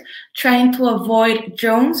snipers trying to avoid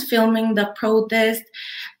drones filming the protest.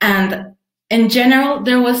 And in general,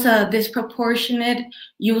 there was a disproportionate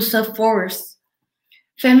use of force.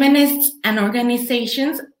 Feminists and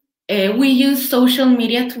organizations, we use social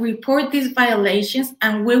media to report these violations,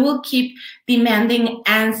 and we will keep demanding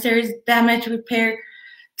answers, damage repair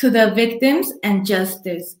to the victims, and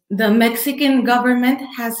justice. The Mexican government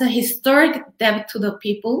has a historic debt to the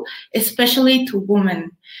people, especially to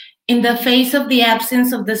women. In the face of the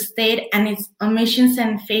absence of the state and its omissions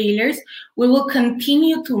and failures, we will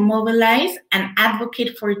continue to mobilize and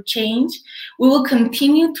advocate for change. We will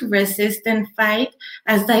continue to resist and fight.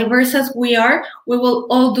 As diverse as we are, we will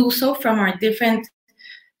all do so from our different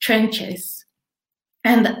trenches.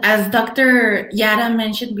 And as Dr. Yara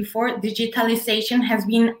mentioned before, digitalization has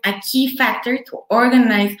been a key factor to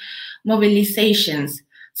organize mobilizations.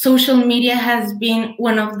 Social media has been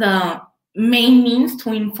one of the main means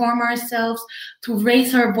to inform ourselves, to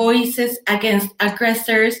raise our voices against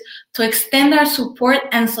aggressors, to extend our support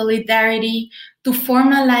and solidarity, to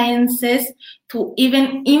form alliances, to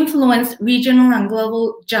even influence regional and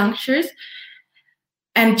global junctures,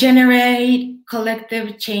 and generate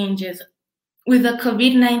collective changes. With the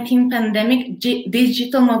COVID-19 pandemic,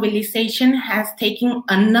 digital mobilization has taken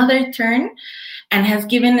another turn and has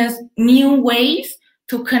given us new ways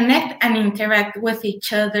to connect and interact with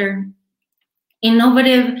each other.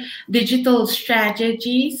 Innovative digital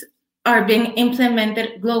strategies are being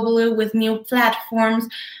implemented globally with new platforms.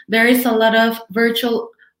 There is a lot of virtual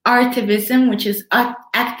artivism, which is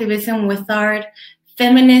activism with art.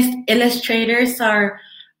 Feminist illustrators are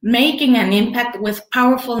making an impact with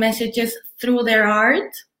powerful messages through their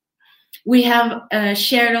art. We have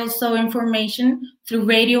shared also information through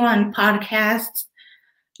radio and podcasts.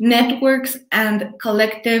 Networks and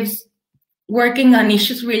collectives working on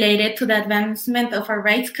issues related to the advancement of our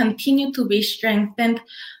rights continue to be strengthened.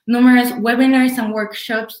 Numerous webinars and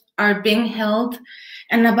workshops are being held.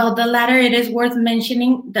 And about the latter, it is worth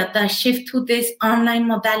mentioning that the shift to this online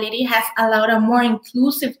modality has allowed a more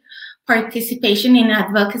inclusive participation in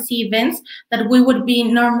advocacy events that we would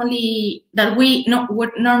normally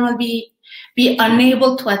be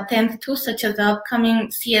unable to attend to, such as the upcoming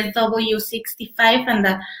CSW 65 and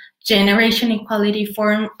the Generation Equality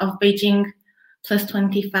Forum of Beijing Plus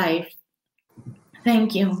 25.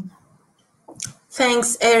 Thank you.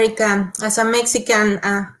 Thanks, Erica. As a Mexican,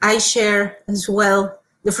 I share as well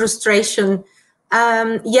the frustration.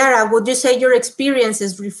 Yara, would you say your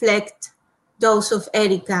experiences reflect those of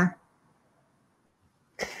Erica?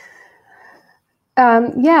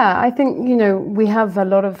 Yeah, I think, we have a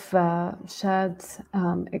lot of shared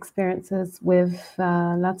experiences with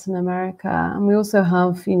Latin America, and we also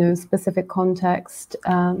have, specific context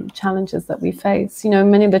challenges that we face.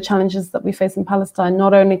 Many of the challenges that we face in Palestine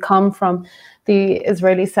not only come from the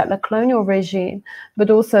Israeli settler colonial regime,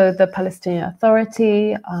 but also the Palestinian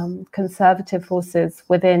Authority, conservative forces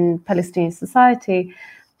within Palestinian society,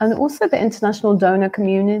 and also the international donor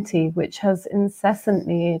community, which has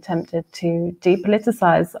incessantly attempted to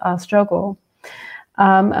depoliticize our struggle.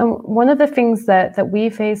 And one of the things that we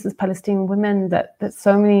face as Palestinian women, that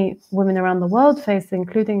so many women around the world face,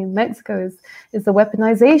 including in Mexico, is the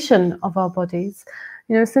weaponization of our bodies.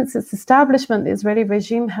 Since its establishment, the Israeli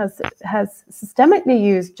regime has systemically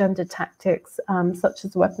used gender tactics, such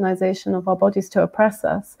as weaponization of our bodies to oppress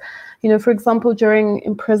us. For example, during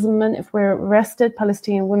imprisonment, if we're arrested,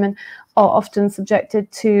 Palestinian women are often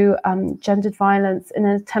subjected to gendered violence in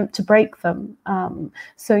an attempt to break them.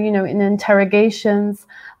 So, in interrogations,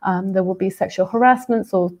 there will be sexual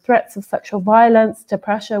harassments or threats of sexual violence to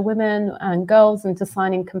pressure women and girls into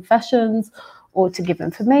signing confessions or to give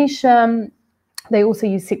information. They also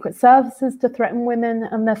use secret services to threaten women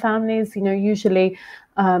and their families, usually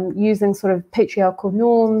using sort of patriarchal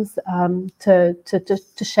norms to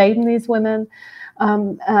shame these women.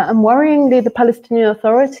 And worryingly, the Palestinian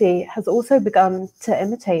Authority has also begun to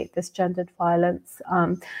imitate this gendered violence.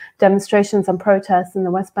 Demonstrations and protests in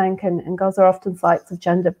the West Bank and Gaza are often sites of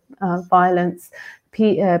gender violence.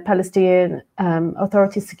 Palestinian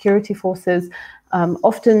Authority security forces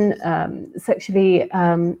often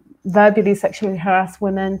verbally sexually harass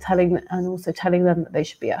women, telling them that they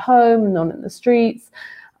should be at home, not in the streets.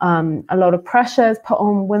 A lot of pressure is put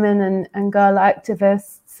on women and girl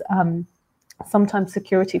activists. Sometimes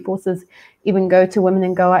security forces even go to women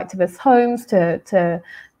and girl activists' homes to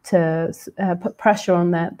put pressure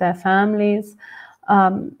on their families.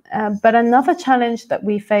 But another challenge that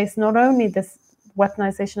we face, not only this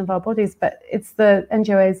weaponization of our bodies, but it's the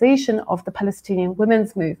NGOization of the Palestinian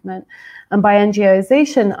women's movement. And by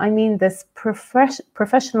NGOization, I mean this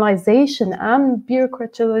professionalization and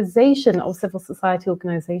bureaucratization of civil society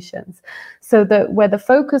organizations. So that where the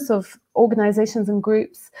focus of organizations and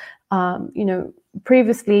groups,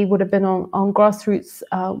 previously would have been on grassroots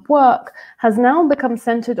work, has now become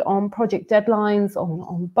centered on project deadlines,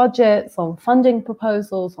 on budgets, on funding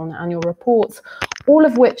proposals, on annual reports, all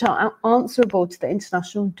of which are answerable to the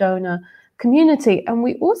international donor community. And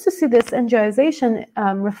we also see this NGOization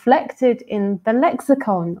reflected in the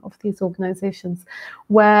lexicon of these organizations,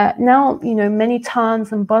 where now, many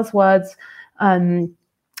terms and buzzwords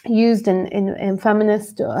used in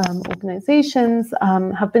feminist organizations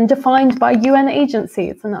have been defined by UN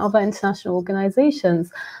agencies and other international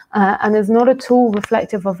organizations, and is not at all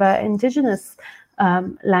reflective of our indigenous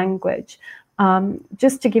language.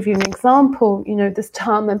 Just to give you an example, this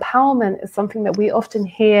term empowerment is something that we often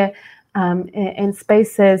hear in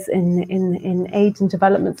spaces, in aid and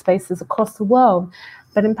development spaces across the world.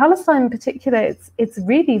 But in Palestine in particular, it's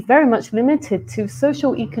really very much limited to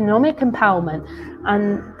socio-economic empowerment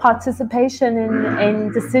and participation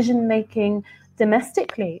in decision-making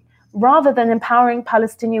domestically, rather than empowering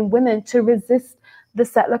Palestinian women to resist the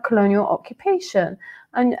settler colonial occupation.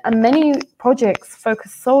 And many projects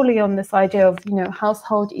focus solely on this idea of,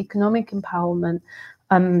 household economic empowerment,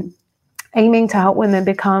 aiming to help women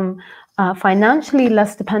become financially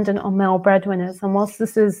less dependent on male breadwinners. And whilst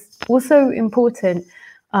this is also important,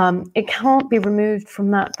 it can't be removed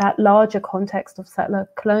from that larger context of settler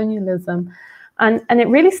colonialism. And it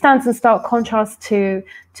really stands in stark contrast to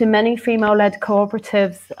many female-led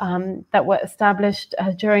cooperatives that were established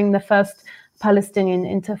during the first Palestinian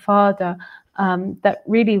Intifada, that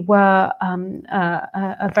really were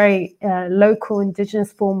a very local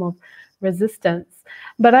indigenous form of resistance.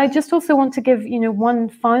 But I just also want to give, one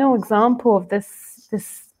final example of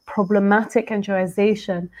this problematic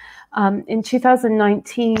NGOization. In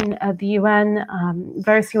 2019, the UN,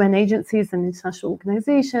 various UN agencies and international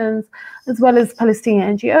organizations, as well as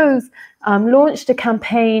Palestinian NGOs, launched a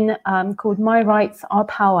campaign called My Rights, Our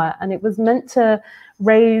Power, and it was meant to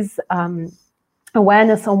raise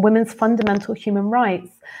awareness on women's fundamental human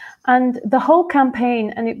rights. And the whole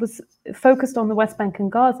campaign, and it was focused on the West Bank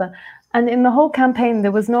and Gaza, and in the whole campaign,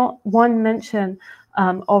 there was not one mention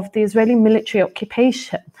of the Israeli military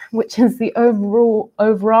occupation, which is the overall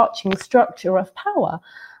overarching structure of power,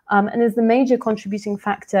 and is the major contributing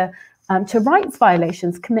factor to rights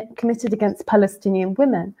violations committed against Palestinian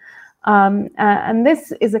women. And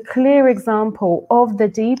this is a clear example of the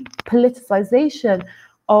depoliticization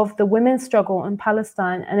of the women's struggle in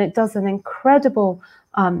Palestine, and it does an incredible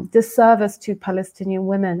disservice to Palestinian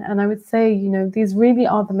women. And I would say, these really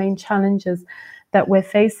are the main challenges that we're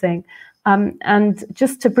facing. And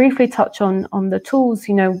just to briefly touch on the tools,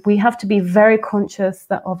 we have to be very conscious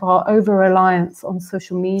of our over-reliance on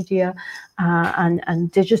social media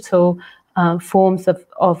and digital forms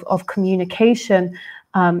of communication,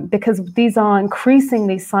 because these are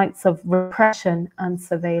increasingly sites of repression and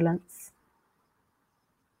surveillance.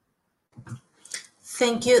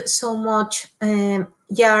 Thank you so much,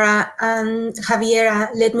 Yara. And Javiera,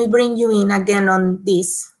 let me bring you in again on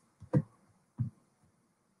this.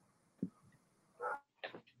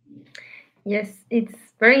 Yes, it's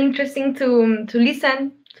very interesting to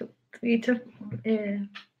listen to each of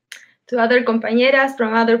to other compañeras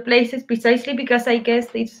from other places, precisely because I guess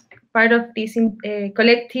it's part of this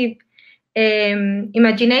collective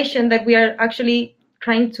imagination that we are actually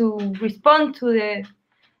trying to respond to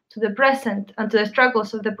the present and to the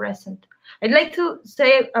struggles of the present. I'd like to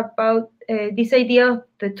say about this idea of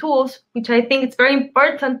the tools, which I think it's very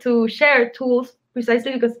important to share tools,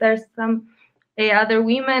 precisely because there's some other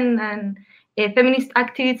women and feminist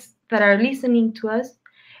activists that are listening to us.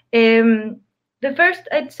 The first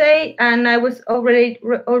I'd say, and I was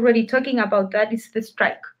already talking about that, is the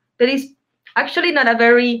strike. That is actually not a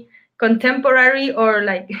very contemporary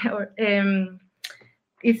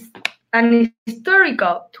it's an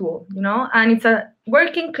historical tool, and it's a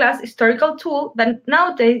working class historical tool that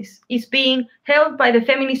nowadays is being held by the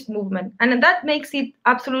feminist movement, and that makes it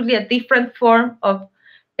absolutely a different form of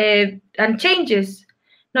and changes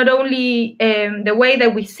not only the way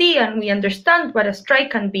that we see and we understand what a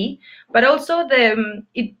strike can be, but also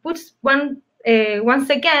it puts once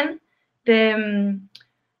again the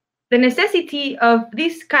necessity of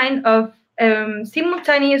this kind of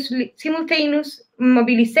simultaneous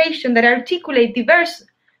mobilization that articulate diverse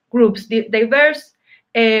groups, diverse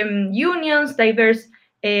unions, diverse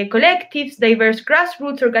collectives, diverse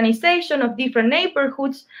grassroots organization of different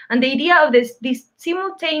neighborhoods, and the idea of this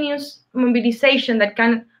simultaneous mobilization that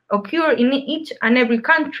can occur in each and every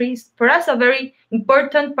country is for us a very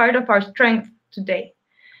important part of our strength today.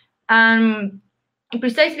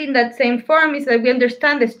 Precisely in that same form is that we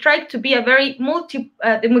understand the strike to be a very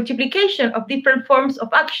the multiplication of different forms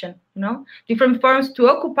of action, different forms to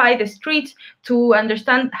occupy the streets, to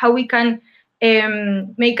understand how we can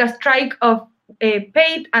make a strike of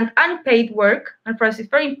paid and unpaid work. And for us, it's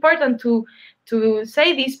very important to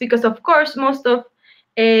say this because, of course, most of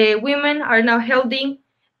women are now holding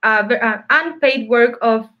unpaid work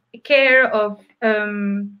of care, of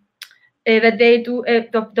that they do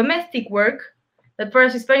of domestic work. That for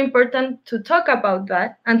us is very important to talk about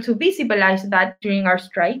that and to visibilize that during our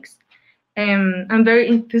strikes. I'm very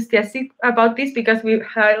enthusiastic about this because we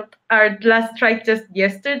held our last strike just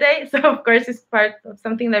yesterday. So of course it's part of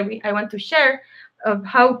something that I want to share of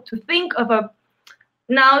how to think of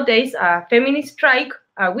nowadays a feminist strike,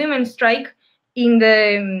 a women's strike in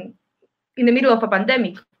the middle of a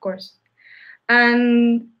pandemic, of course.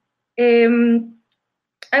 And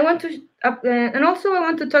I want to and also I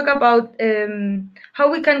want to talk about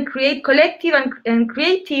how we can create collective and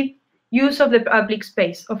creative use of the public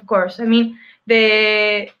space, of course. I mean,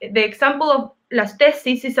 the example of Las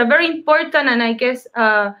Tesis is a very important and I guess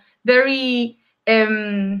a very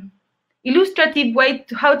illustrative way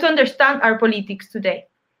to how to understand our politics today.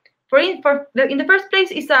 In the first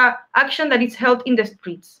place, it's an action that is held in the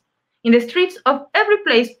streets of every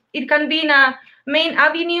place. It can be in a main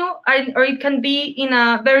avenue, or it can be in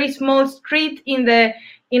a very small street in a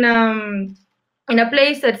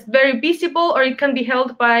place that's very visible, or it can be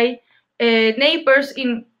held by neighbors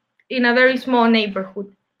in a very small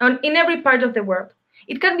neighborhood, and in every part of the world.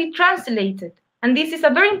 It can be translated, and this is a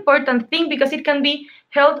very important thing because it can be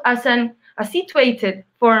held as a situated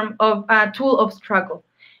form of a tool of struggle.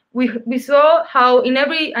 We saw how in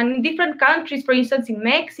different countries, for instance, in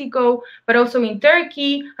Mexico, but also in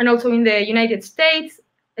Turkey and also in the United States,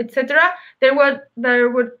 etc. They would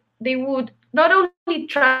not only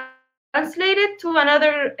translate it to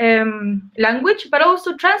another language, but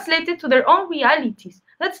also translate it to their own realities.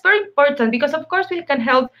 That's very important because, of course, we can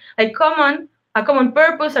help a common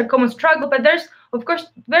purpose, a common struggle, but there's, of course,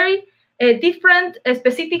 very different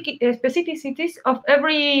specificities of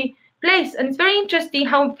every place. And it's very interesting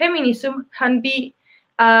how feminism can be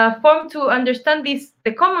formed to understand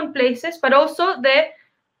the common places, but also the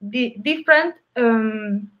different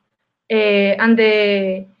and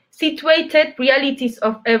the situated realities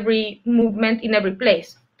of every movement in every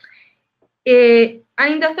place. And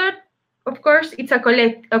in the third, of course, it's a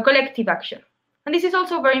collective action. And this is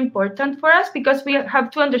also very important for us because we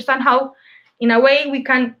have to understand how, in a way, we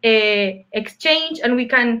can exchange and we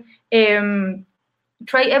can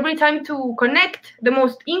try every time to connect the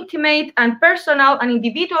most intimate and personal and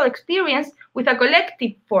individual experience with a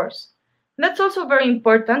collective force. And that's also very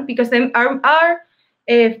important because our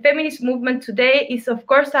feminist movement today is, of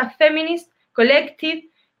course, a feminist collective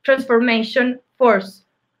transformation force.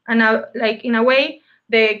 And in a way,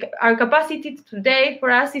 our capacity today for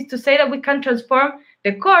us is to say that we can transform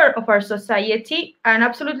the core of our society, and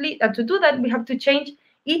absolutely, to do that, we have to change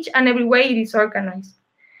each and every way it is organized.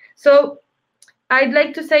 So I'd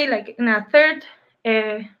like to say, like, in a third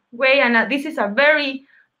way, and this is a very,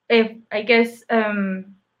 I guess,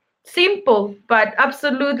 simple, but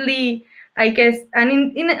absolutely, I guess,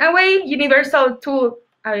 and in a way, universal tool,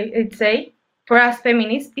 I'd say, for us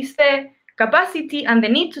feminists, is the capacity and the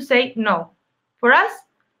need to say no. For us,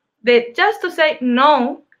 just to say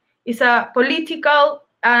no is a political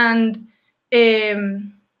and, I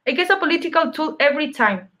guess, a political tool every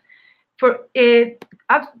time. And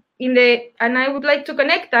I would like to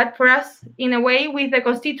connect that for us in a way with the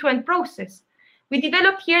constituent process. We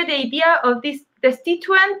develop here the idea of this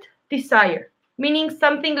constituent desire, meaning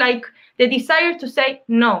something like the desire to say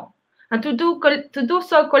no and to do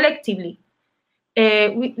so collectively.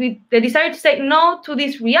 The desire to say no to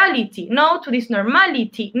this reality, no to this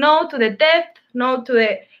normality, no to the death, no to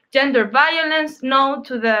the gender violence, no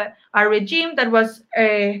to our regime that was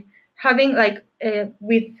having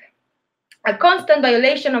with a constant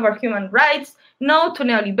violation of our human rights, no to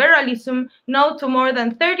neoliberalism, no to more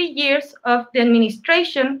than 30 years of the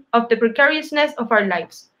administration of the precariousness of our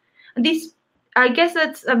lives. And this, I guess,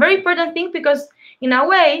 that's a very important thing because, in a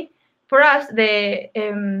way, for us, the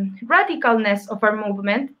radicalness of our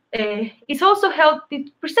movement is also held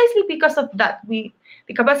precisely because of that. The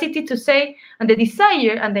capacity to say, and the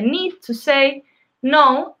desire and the need to say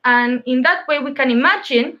no, and in that way we can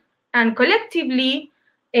imagine and collectively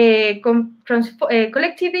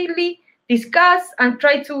discuss and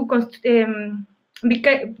try to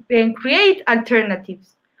create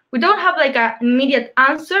alternatives. We don't have like an immediate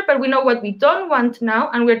answer, but we know what we don't want now,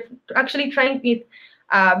 and we're actually trying with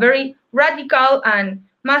very radical and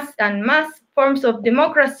mass forms of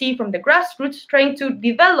democracy from the grassroots, trying to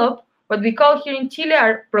develop what we call here in Chile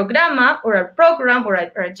our programa, or our program, or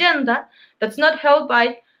our agenda, that's not held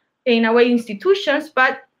by, in a way, institutions,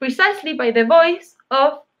 but precisely by the voice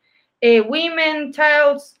of women,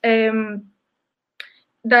 childs,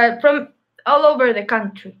 that from all over the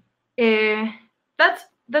country.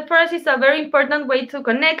 That for us is a very important way to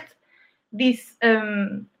connect this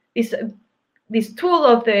tool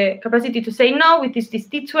of the capacity to say no with this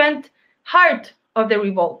constituent heart of the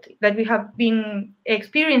revolt that we have been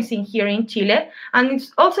experiencing here in Chile. And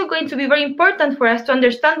it's also going to be very important for us to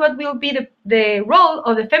understand what will be the role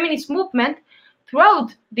of the feminist movement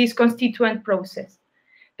throughout this constituent process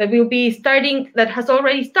that will be starting, that has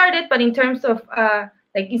already started, but in terms of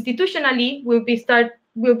institutionally will be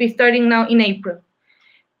starting now in April.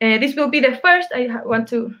 This will be the first, I want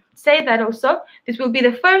to say that also, this will be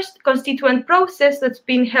the first constituent process that's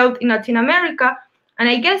been held in Latin America, and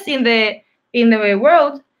I guess in the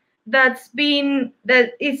world, that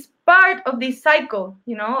is part of this cycle,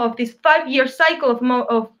 of this 5-year cycle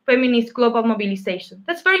of feminist global mobilization.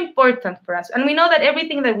 That's very important for us, and we know that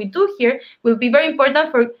everything that we do here will be very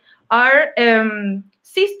important for our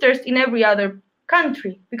sisters in every other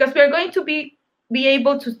country, because we are going to be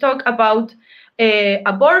able to talk about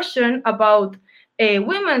abortion, about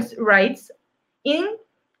women's rights in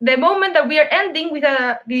the moment that we are ending with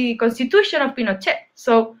the constitution of Pinochet.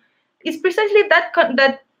 So it's precisely that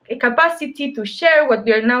capacity to share what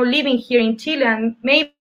we are now living here in Chile, and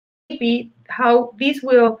maybe how this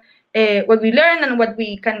will, what we learn and what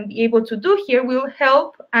we can be able to do here will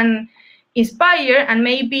help and inspire and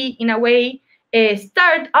maybe in a way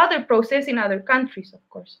start other process in other countries, of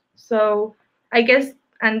course. So I guess,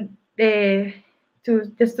 and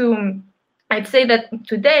I'd say that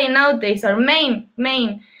today, nowadays, our main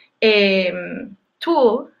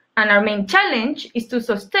tool and our main challenge is to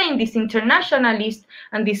sustain this internationalist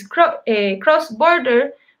and this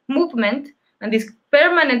cross-border movement and this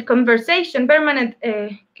permanent conversation, permanent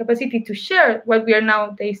capacity to share what we are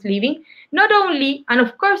nowadays living, not only, and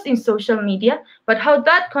of course, in social media, but how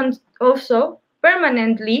that also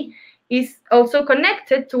permanently is also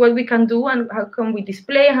connected to what we can do and how can we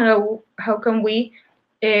display, how can we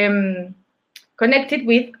connect it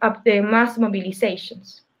with the mass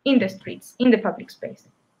mobilizations in the streets, in the public space.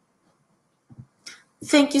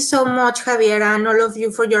 Thank you so much, Javiera, and all of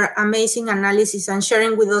you for your amazing analysis and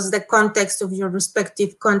sharing with us the context of your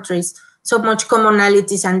respective countries, so much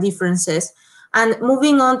commonalities and differences. And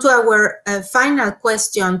moving on to our final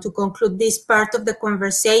question to conclude this part of the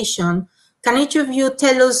conversation, can each of you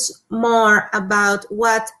tell us more about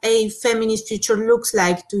what a feminist future looks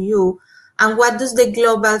like to you, and what does the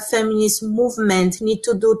global feminist movement need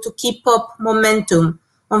to do to keep up momentum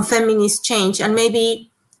on feminist change, and maybe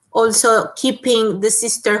also keeping the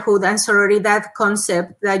sisterhood and sororidad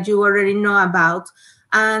concept that you already know about?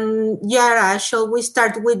 And Yara, shall we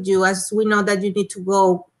start with you, as we know that you need to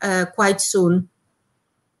go quite soon?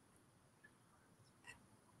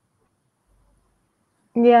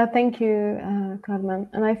 Yeah, thank you, Carmen.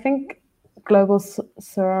 And I think global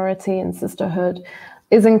sorority and sisterhood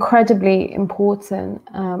is incredibly important.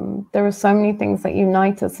 There are so many things that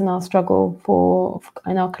unite us in our struggle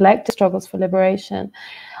in our collective struggles for liberation.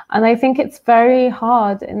 And I think it's very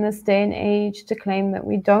hard in this day and age to claim that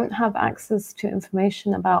we don't have access to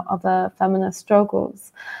information about other feminist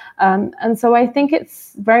struggles. And so I think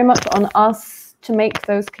it's very much on us to make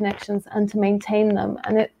those connections and to maintain them.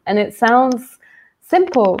 And it sounds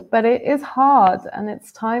simple, but it is hard, and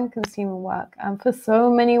it's time-consuming work. And for so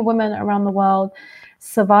many women around the world,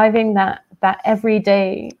 surviving that every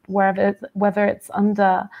day, whether it's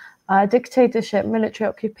under dictatorship, military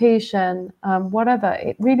occupation, whatever,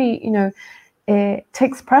 it really, it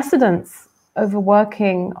takes precedence over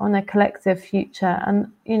working on a collective future. And,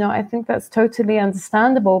 I think that's totally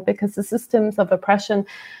understandable, because the systems of oppression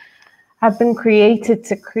have been created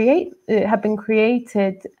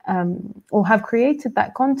or have created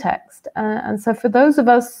that context. And so for those of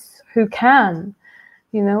us who can,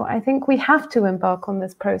 I think we have to embark on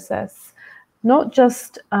this process, not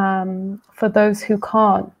just for those who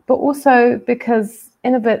can't, but also because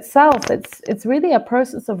in of itself, it's really a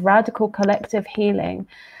process of radical collective healing.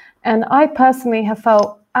 And I personally have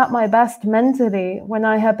felt at my best mentally when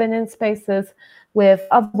I have been in spaces with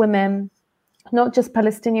other women, not just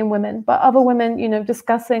Palestinian women, but other women,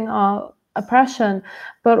 discussing our oppression,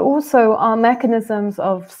 but also our mechanisms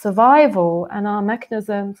of survival and our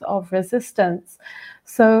mechanisms of resistance.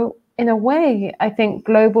 So in a way, I think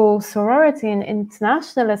global sorority and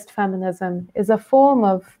internationalist feminism is a form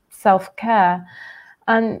of self-care.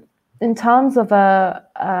 And in terms of a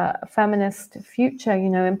feminist future,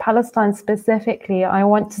 in Palestine specifically, I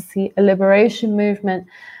want to see a liberation movement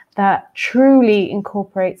that truly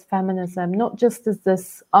incorporates feminism, not just as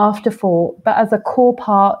this afterthought, but as a core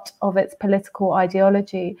part of its political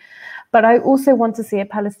ideology. But I also want to see a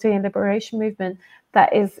Palestinian liberation movement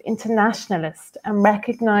that is internationalist and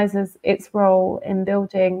recognizes its role in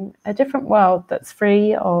building a different world that's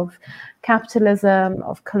free of capitalism,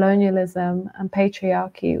 of colonialism, and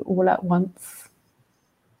patriarchy all at once.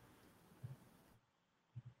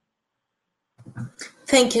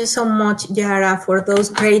 Thank you so much, Yara, for those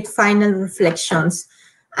great final reflections.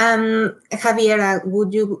 Javiera,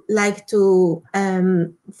 would you like to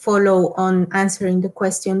follow on answering the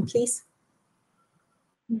question, please?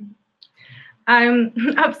 I'm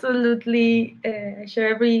absolutely sure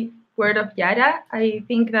every word of Yara. I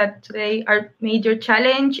think that today our major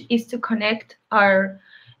challenge is to connect our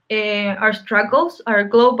struggles, our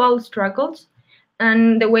global struggles,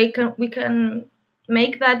 and the way we can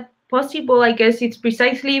make that possible, I guess, it's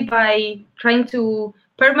precisely by trying to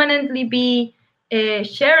permanently be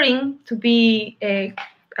sharing, to be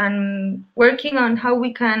and working on how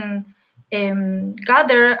we can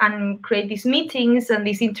gather and create these meetings and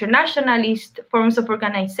these internationalist forms of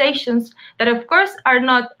organizations that, of course, are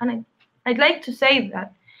not. And I'd like to say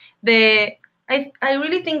that I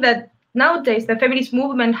really think that nowadays the feminist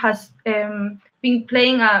movement has been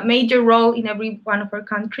playing a major role in every one of our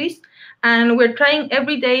countries, and we're trying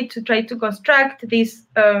every day to try to construct these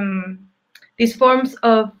forms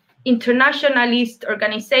of internationalist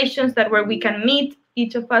organizations where we can meet,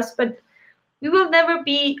 each of us, but we will never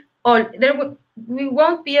be all there. We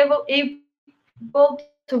won't be able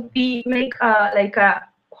to make like a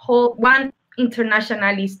whole one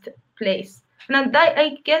internationalist place, and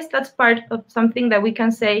I guess that's part of something that we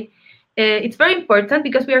can say. It's very important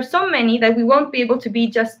because we are so many that we won't be able to be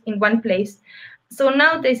just in one place. So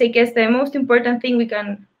nowadays, I guess the most important thing we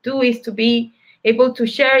can do is to be able to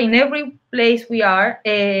share in every place we are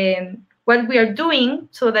what we are doing,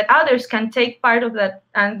 so that others can take part of that,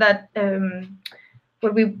 and that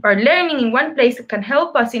what we are learning in one place can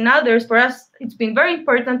help us in others. For us, it's been very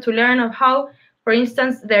important to learn of how, for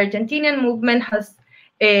instance, the Argentinian movement has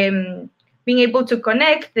been able to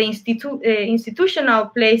connect the institutional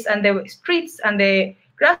place and the streets and the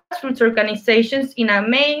grassroots organizations in a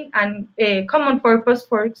main and common purpose,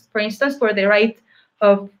 for instance, for the right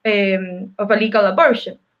of a legal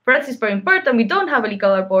abortion. For us, it's very important. We don't have a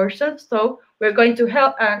legal abortion, so we're going to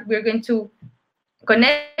help. We're going to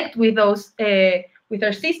connect with those with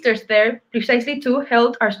our sisters there, precisely to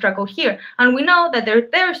help our struggle here. And we know that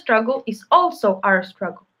their struggle is also our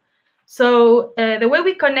struggle. So the way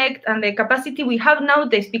we connect and the capacity we have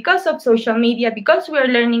nowadays, because of social media, because we are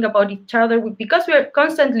learning about each other, because we are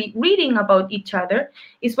constantly reading about each other,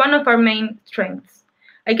 is one of our main strengths.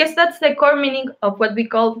 I guess that's the core meaning of what we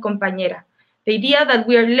call compañera. The idea that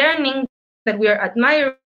we are learning, that we are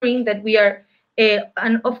admiring, that we are,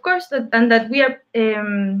 and of course, that we are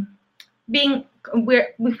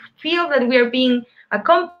we feel that we are being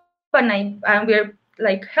accompanied, and we are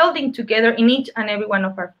like holding together in each and every one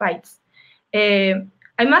of our fights. I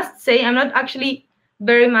must say, I'm not actually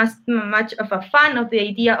very much of a fan of the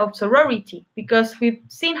idea of sorority, because we've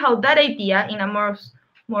seen how that idea, in a more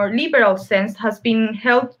liberal sense, has been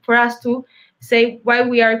held for us to say why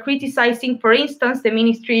we are criticizing, for instance, the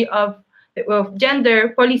Ministry of Gender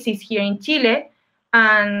Policies here in Chile,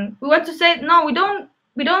 and we want to say no, we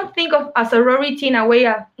don't think of a sorority in a way,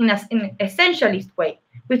 in an essentialist way.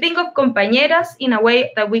 We think of compañeras in a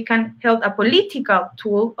way that we can hold a political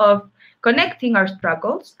tool of connecting our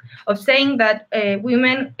struggles, of saying that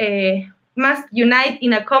women must unite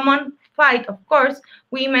in a common fight. Of course,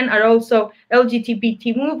 women are also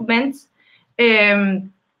LGBT movements,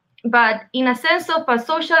 but in a sense of a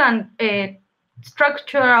social and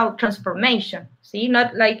structural transformation. See,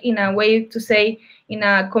 not like in a way to say in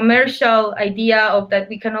a commercial idea of that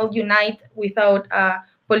we can all unite without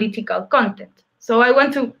political content. So I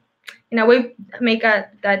want to, in a way, make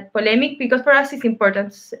that polemic, because for us it's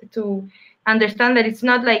important to understand that it's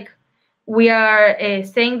not like we are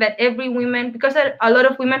saying that every woman, because there are a lot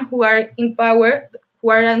of women who are in power who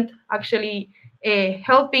aren't actually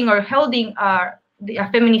helping or holding a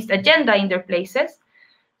feminist agenda in their places.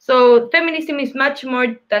 So feminism is much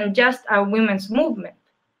more than just a women's movement.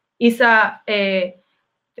 It's a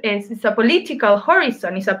political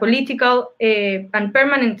horizon. It's a political and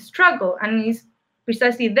permanent struggle, and it's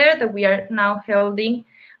precisely there that we are now holding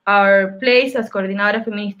our place as Coordinadora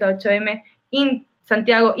Feminista 8M in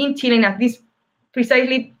Santiago, in Chile, at this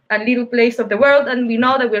precisely a little place of the world, and we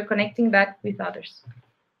know that we're connecting that with others.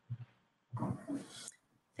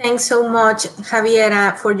 Thanks so much,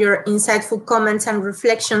 Javiera, for your insightful comments and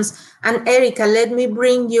reflections. And Erica, let me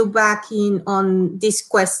bring you back in on this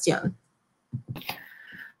question.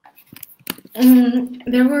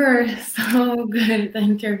 There were so good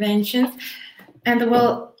interventions. And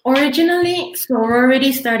well, originally,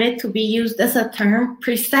 sorority started to be used as a term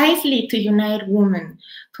precisely to unite women,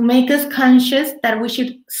 to make us conscious that we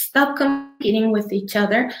should stop competing with each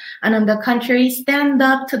other, and on the contrary, stand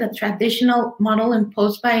up to the traditional model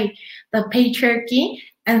imposed by the patriarchy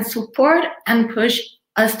and support and push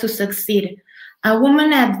us to succeed. A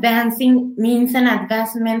woman advancing means an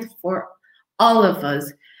advancement for all of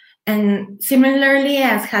us. And similarly,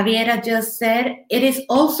 as Javiera just said, it is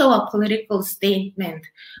also a political statement.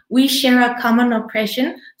 We share a common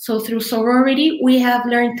oppression, so through sorority, we have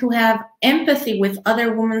learned to have empathy with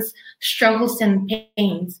other women's struggles and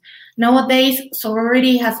pains. Nowadays,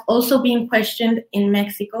 sorority has also been questioned in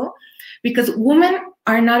Mexico, because women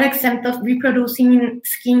are not exempt of reproducing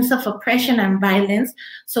schemes of oppression and violence,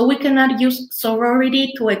 so we cannot use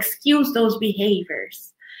sorority to excuse those behaviors.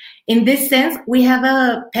 In this sense, we have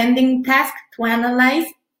a pending task to analyze,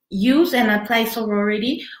 use, and apply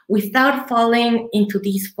sorority without falling into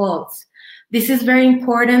these faults. This is very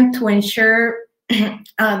important to ensure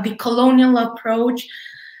the colonial approach,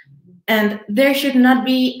 and there should not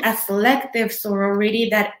be a selective sorority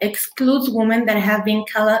that excludes women that have been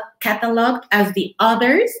cataloged as the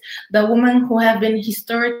others, the women who have been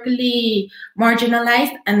historically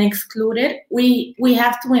marginalized and excluded. We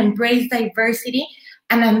have to embrace diversity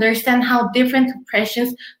and understand how different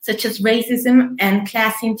oppressions such as racism and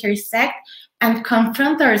class intersect, and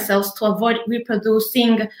confront ourselves to avoid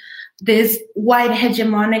reproducing this white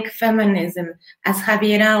hegemonic feminism. As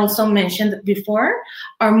Javiera also mentioned before,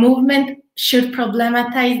 our movement should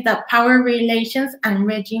problematize the power relations and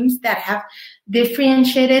regimes that have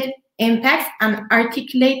differentiated impacts and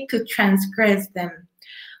articulate to transgress them.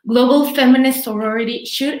 Global feminist sorority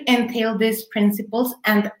should entail these principles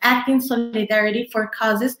and act in solidarity for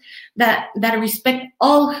causes that respect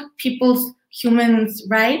all people's human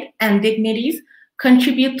rights and dignities,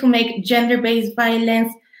 contribute to make gender-based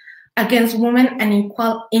violence against women and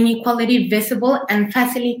inequality visible, and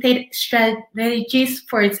facilitate strategies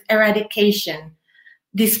for its eradication.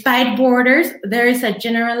 Despite borders, there is a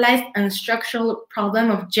generalized and structural problem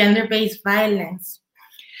of gender-based violence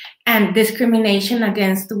and discrimination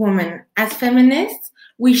against women. As feminists,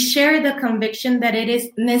 we share the conviction that it is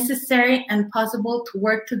necessary and possible to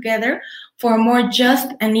work together for a more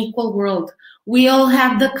just and equal world. We all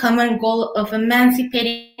have the common goal of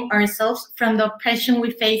emancipating ourselves from the oppression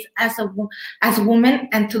we face as women,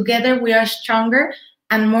 and together we are stronger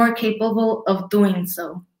and more capable of doing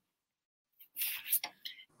so.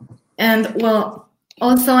 And well,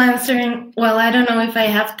 also answering, well, I don't know if I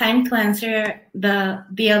have time to answer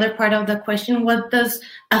the other part of the question. What does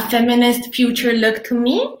a feminist future look to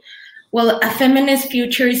me? Well, a feminist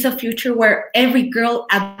future is a future where every girl,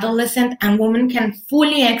 adolescent, and woman can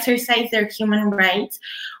fully exercise their human rights,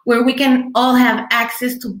 where we can all have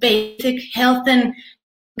access to basic health and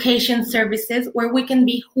education services, where we can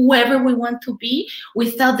be whoever we want to be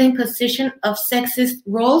without the imposition of sexist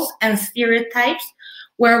roles and stereotypes,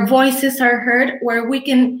 where voices are heard, where we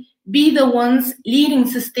can be the ones leading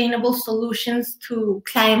sustainable solutions to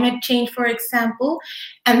climate change, for example,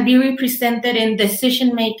 and be represented in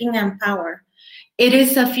decision-making and power. It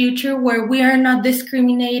is a future where we are not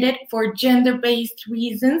discriminated for gender-based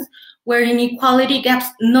reasons, where inequality gaps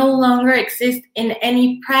no longer exist in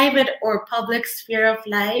any private or public sphere of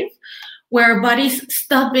life, where bodies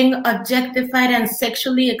stop being objectified and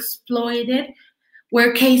sexually exploited,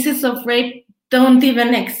 where cases of rape don't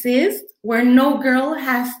even exist, where no girl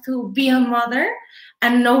has to be a mother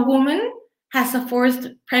and no woman has a forced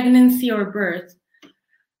pregnancy or birth.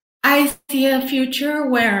 I see a future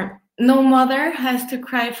where no mother has to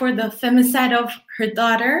cry for the femicide of her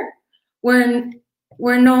daughter, where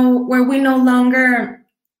we no longer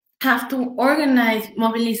have to organize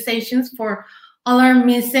mobilizations for all our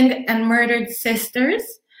missing and murdered sisters.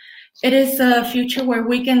 It is a future where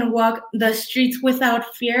we can walk the streets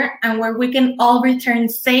without fear and where we can all return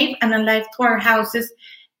safe and alive to our houses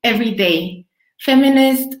every day.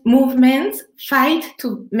 Feminist movements fight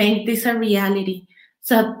to make this a reality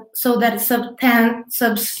so that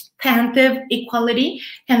substantive equality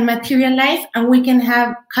can materialize and we can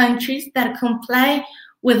have countries that comply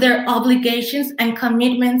with their obligations and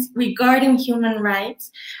commitments regarding human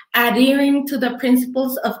rights, adhering to the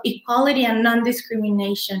principles of equality and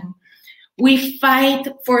non-discrimination. We fight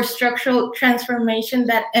for structural transformation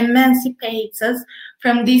that emancipates us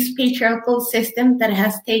from this patriarchal system that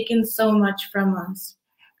has taken so much from us.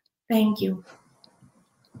 Thank you.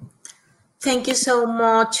 Thank you so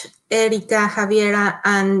much, Erika, Javiera,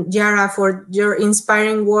 and Yara, for your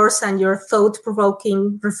inspiring words and your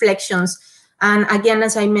thought-provoking reflections. And again,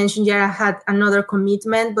 as I mentioned, Yara had another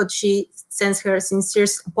commitment, but she sends her sincere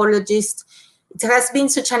apologies. It has been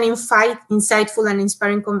such an insightful and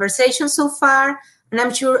inspiring conversation so far, and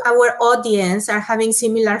I'm sure our audience are having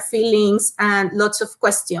similar feelings and lots of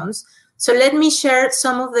questions. So let me share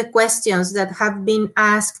some of the questions that have been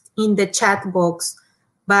asked in the chat box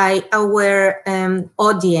by our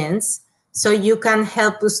audience, so you can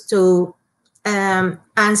help us to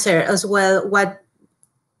answer as well. What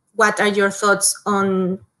are your thoughts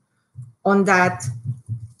on that?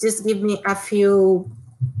 Just give me a few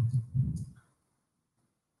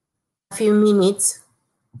minutes.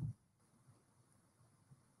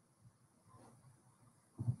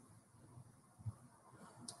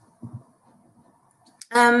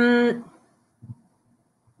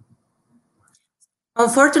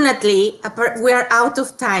 Unfortunately, we are out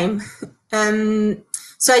of time.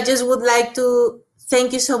 So I just would like to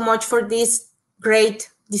thank you so much for this great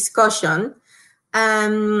discussion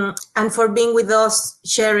and for being with us,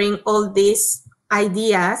 sharing all these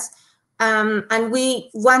ideas. And we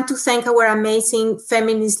want to thank our amazing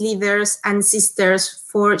feminist leaders and sisters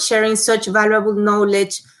for sharing such valuable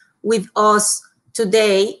knowledge with us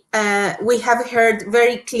today. We have heard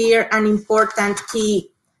very clear and important key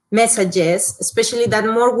messages, especially that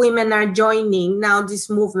more women are joining now this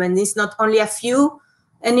movement. It's not only a few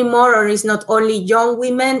anymore, or it's not only young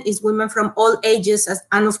women, it's women from all ages,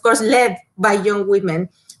 and of course led by young women.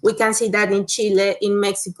 We can see that in Chile, in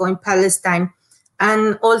Mexico, in Palestine,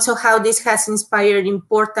 and also how this has inspired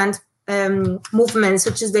important movements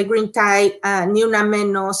such as the Green Tide, Ni Una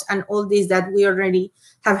Menos, and all these that we already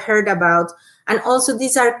have heard about. And also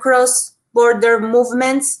these are cross-border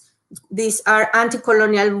movements these are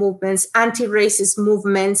anti-colonial movements, anti-racist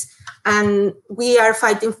movements, and we are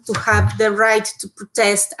fighting to have the right to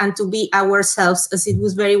protest and to be ourselves, as it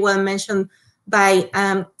was very well mentioned by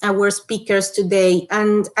our speakers today.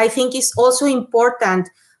 And I think it's also important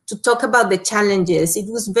to talk about the challenges. It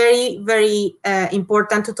was very, very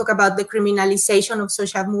important to talk about the criminalization of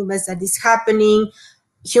social movements that is happening,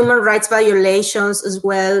 human rights violations as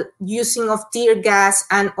well, using of tear gas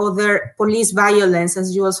and other police violence,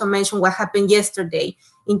 as you also mentioned what happened yesterday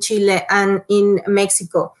in Chile and in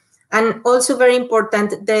Mexico. And also very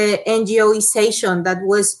important, the NGOization that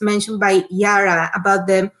was mentioned by Yara about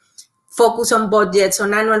the focus on budgets,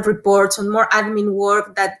 on annual reports, on more admin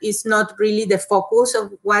work that is not really the focus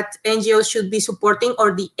of what NGOs should be supporting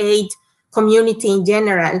or the aid community in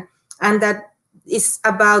general. And that is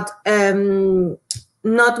about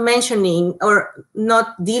not mentioning or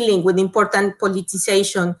not dealing with important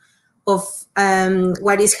politicization of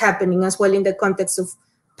what is happening as well in the context of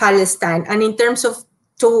Palestine. And in terms of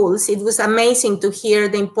tools, it was amazing to hear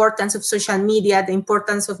the importance of social media, the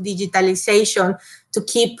importance of digitalization to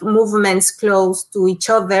keep movements close to each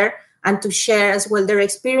other and to share as well their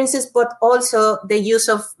experiences, but also the use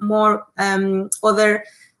of more other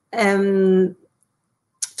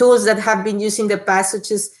tools that have been used in the past,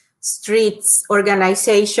 such as streets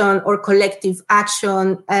organization or collective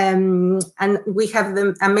action. And we have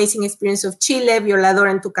the amazing experience of Chile, Violador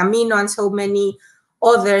and Tu Camino, and so many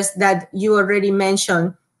others that you already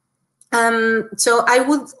mentioned. So I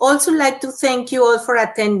would also like to thank you all for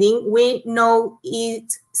attending. We know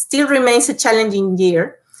it still remains a challenging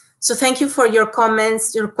year. So thank you for your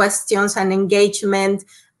comments, your questions and engagement.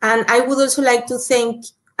 And I would also like to thank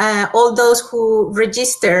all those who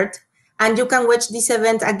registered. And you can watch this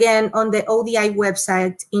event again on the ODI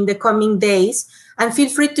website in the coming days. And feel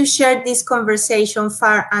free to share this conversation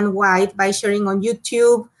far and wide by sharing on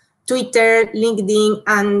YouTube, Twitter, LinkedIn,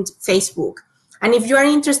 and Facebook. And if you are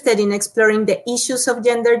interested in exploring the issues of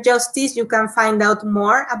gender justice, you can find out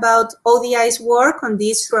more about ODI's work on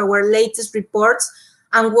this through our latest reports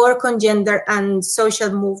and work on gender and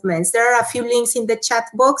social movements. There are a few links in the chat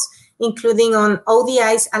box, including on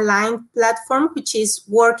ODI's Aligned platform, which is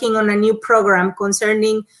working on a new program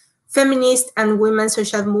concerning feminist and women's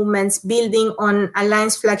social movements, building on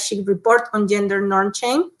Aligned's flagship report on gender norm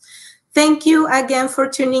change. Thank you again for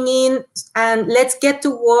tuning in, and let's get to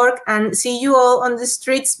work and see you all on the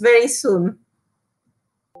streets very soon.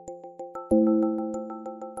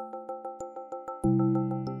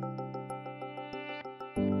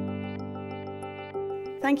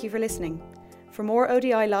 Thank you for listening. For more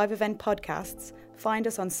ODI live event podcasts, find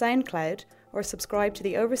us on SoundCloud or subscribe to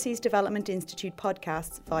the Overseas Development Institute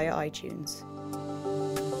podcasts via iTunes.